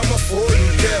without my 40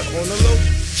 cap. On the low,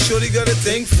 shorty got a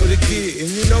thing for the kid. And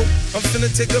you know, I'm finna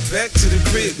take her back to the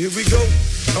crib. Here we go,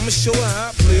 I'ma show her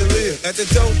how I play a live. At the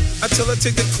door, I tell her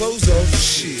take the clothes off.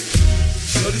 Shit.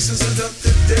 Shorty so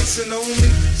seductive, dancing on me.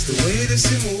 It's the way that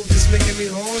she moves, it's making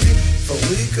me horny. If I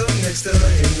wake up next to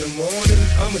her in the morning,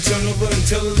 I'ma turn over and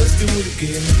tell her let's do it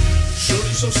again.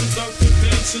 Shorty so seductive,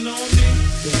 dancing on me.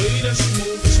 The way that she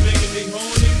moves is making me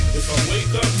horny. If I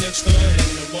wake up next to her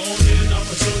in the morning,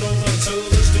 I'ma turn over and tell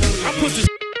her let's do it again. I put this.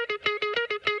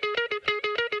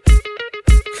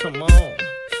 Come on,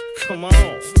 come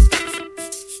on.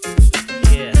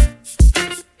 Yeah.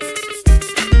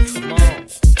 Come on.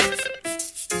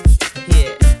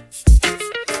 Yeah.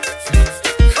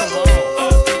 Come on.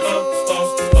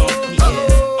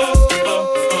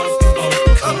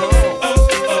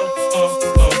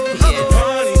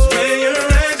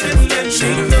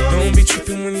 Don't be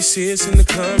tripping when you see us in the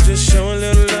club. Just show a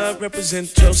little love,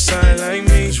 represent your side like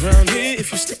me. 'Cause round here,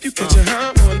 if you slip, you catch a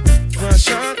hot one. One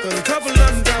shot, a couple of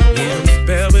them down one.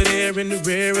 Belvedere in the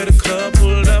rear of the club,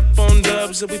 pulled up on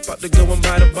dubs, and we about to go and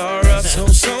buy the bar up. So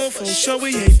for sure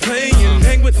we ain't playing.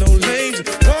 Hang with no lames,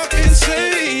 walk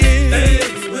insane. Hey,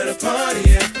 where the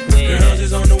party at? Girls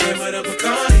is on the way where the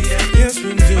Bacardi at. Yes,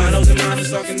 we do. Models and models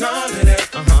talking all of that.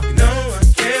 You know I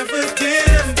can't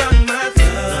forget about my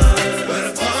love. Where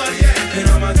the party at? And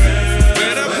all my girls.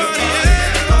 Where the party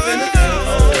at? Up in the club.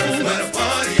 Where the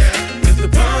party at? If the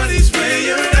party's where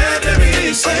you're at, let me hear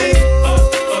you say.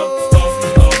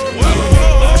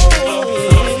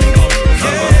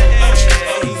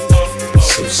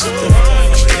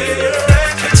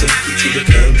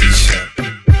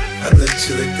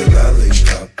 You lick the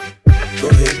lollipop. Go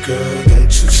ahead, girl,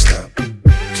 don't you stop.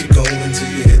 Keep going till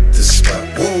you hit the spot.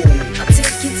 Whoa. I'll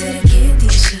take you to the candy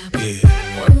shop. Yeah.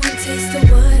 One taste of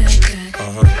what I got.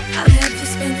 I'll have you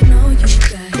spending all you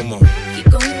got. Come on. Keep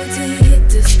going till you hit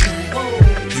the spot. Whoa.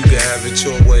 You can have it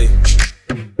your way.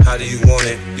 How do you want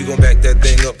it? You gon' back that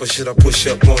thing up or should I push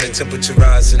up on it? Temperature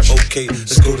rising, okay,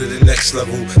 let's go to the next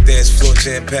level. Dance floor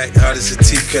jam packed, hot as a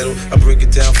tea kettle. I break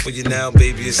it down for you now,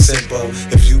 baby, it's simple.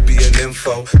 If you be an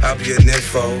info, I'll be an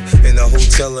info. In the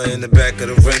hotel or in the back of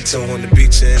the rental, on the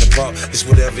beach or in the park, it's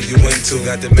whatever you into.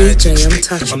 Got the magic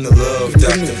stick, I'm the love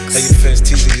doctor. Hey, your fans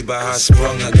teasing you about how I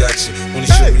sprung, I got you. Wanna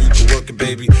show me you can work it,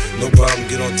 baby? No problem,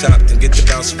 get on top, then get to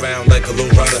bounce around like a low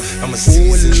rider. I'm a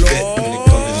seasoned vet when it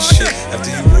comes to the shit.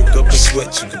 After you work up a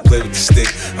sweat, you can play with the stick.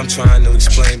 I'm trying to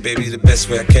explain, baby, the best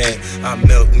way I can. I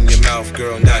melt in your mouth,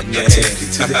 girl, not in your hand. Take you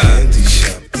to the candy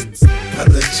shop. I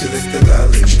let you lick the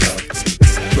lollipop.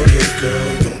 Go ahead,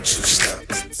 girl, don't you stop.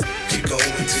 Keep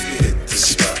going till you hit the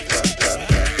spot.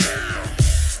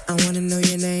 I wanna know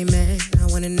your name, man. I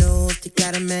wanna know if you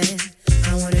got a man.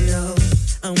 I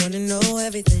wanna know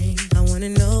everything. I wanna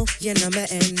know your number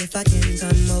and if I can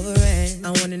come over and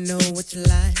I wanna know what you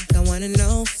like. I wanna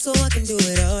know so I can do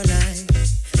it all night.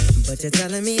 But you're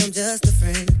telling me I'm just a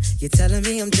friend. You're telling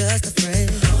me I'm just a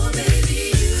friend. Oh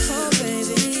baby,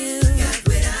 you got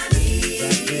what I need.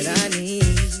 Got what I need.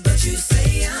 But you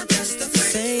say I'm just a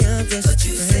friend. Say I'm just a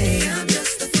friend. Say I'm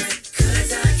just a friend.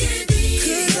 'Cause I can be.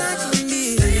 'Cause I can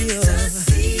be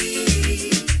fantasy.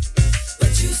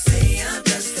 But you say I'm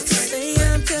just a friend. Say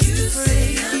I'm just a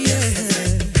friend. Yeah.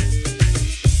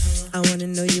 I wanna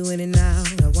know you in and out.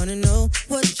 I wanna know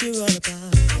what you're all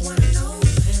about.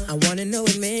 I wanna know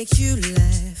what makes you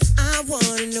laugh. I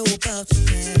wanna know about your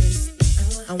past.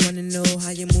 I wanna know how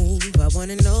you move. I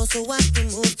wanna know so I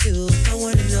can move too. I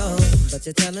wanna know, but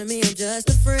you're telling me I'm just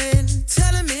a friend.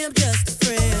 Telling me I'm just a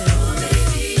friend. Oh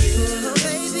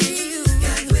baby, you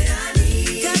got what I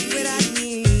need. Got what I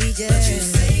need, yeah. But you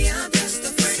say I'm just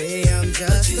a friend. Say I'm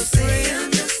just a friend. Say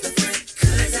I'm just a friend.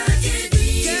 'Cause I can be.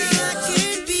 Girl, I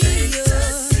can be your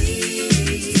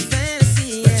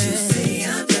fantasy. Yeah. But you say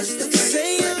I'm just a friend.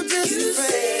 Say I'm just a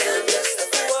friend.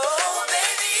 Oh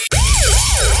baby.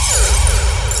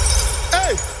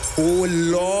 Hey! Oh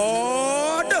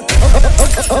Lord!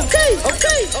 Okay.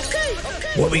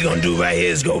 What we gonna do right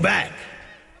here is go back.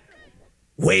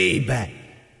 Way back.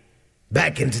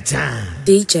 Back into time.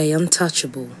 DJ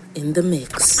Untouchable in the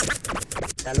mix.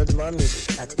 Download more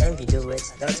music at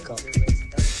mvideoworks.com.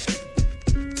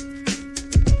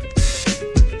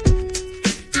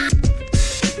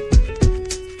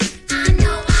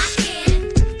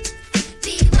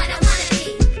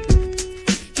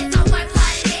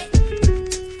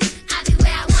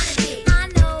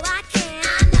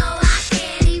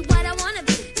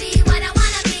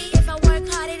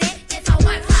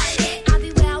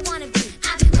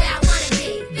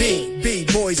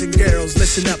 Boys and girls,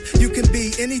 listen up. You can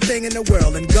be anything in the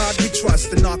world, and God we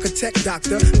trust. An architect,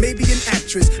 doctor, maybe an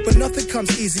actress, but nothing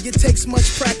comes easy. It takes much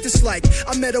practice. Like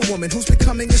I met a woman who's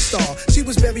becoming a star. She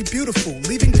was very beautiful,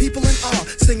 leaving people in awe.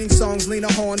 Singing songs,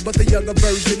 Lena Horne, but the younger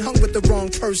version. Hung with the wrong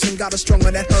person, got her strung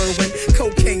on that heroin,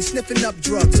 cocaine, sniffing up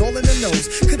drugs, all in the nose.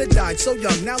 Could've died so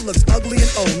young, now looks ugly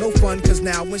and old. No fun, 'cause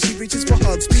now when she reaches for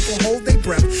hugs, people hold their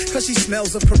breath, 'cause she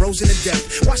smells of corrosion and death.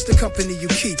 Watch the company you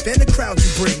keep and the crowd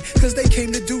you bring, 'cause they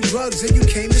came to do drugs and you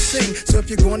came to sing. So if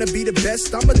you're gonna be the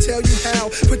best, I'ma tell you how.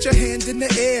 Put your hand in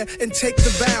the air and take the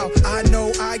vow. I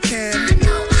know I can.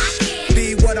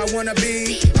 Be what I wanna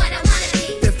be.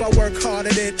 If I work hard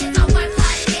at it,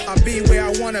 I'll be where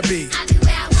I wanna be.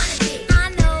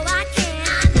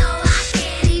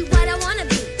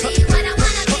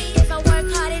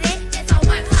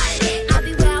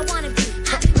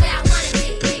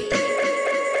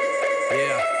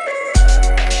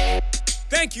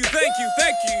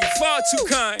 Thank you, far too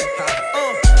kind.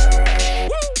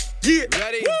 Yeah.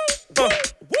 Ready?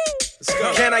 Let's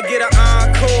go. Can I get an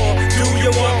encore? Do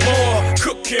you want more?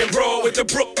 Cook and roll with the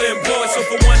Brooklyn boys. So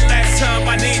for one last time,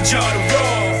 I need y'all to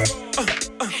roll.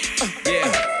 Yeah.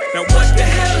 Now what the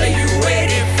hell are you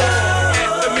waiting for?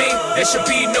 After me, there should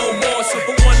be no more. So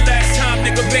for one last time,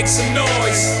 nigga, make some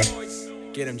noise.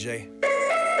 Get him, Jay.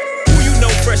 Who you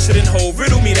know fresher than Ho?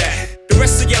 Riddle me that. The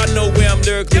rest of y'all know where I'm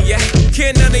lyrically at.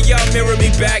 Can't none of y'all mirror me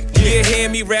back. Yeah, hear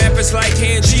me rap, it's like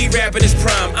Han G rapping his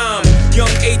prime. I'm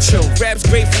Young H.O., raps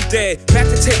Grateful Dead. Back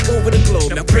to take over the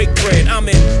globe, now break bread. I'm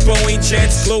in Boeing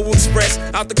Jets, Global Express.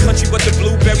 Out the country, but the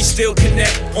blueberries still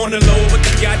connect. On the low, but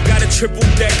the yacht got a triple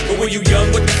deck. But when you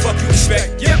young, what the fuck you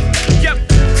expect? Yep.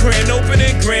 Grand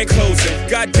opening, grand closing.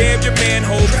 Goddamn your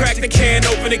manhole, crack the can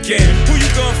open again. Who you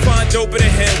gonna find open a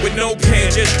him with no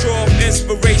pen? Just draw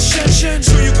inspiration.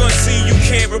 Who you gonna see you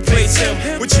can't replace him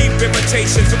with cheap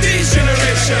imitations of these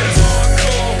generations?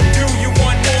 Hardcore, do you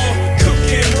want more? Cook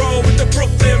and roll with the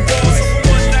Brooklyn boys. So for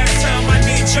one last time, I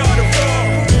need y'all to roll.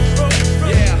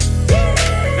 Yeah.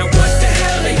 Now what the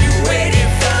hell are you waiting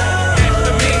for?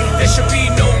 After me,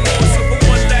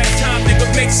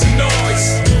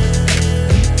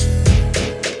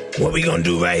 we gonna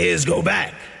do right here is go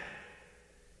back.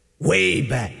 Way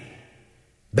back.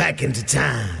 Back into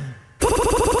time.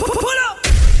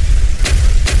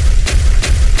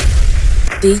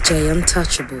 DJ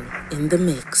Untouchable in the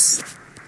mix.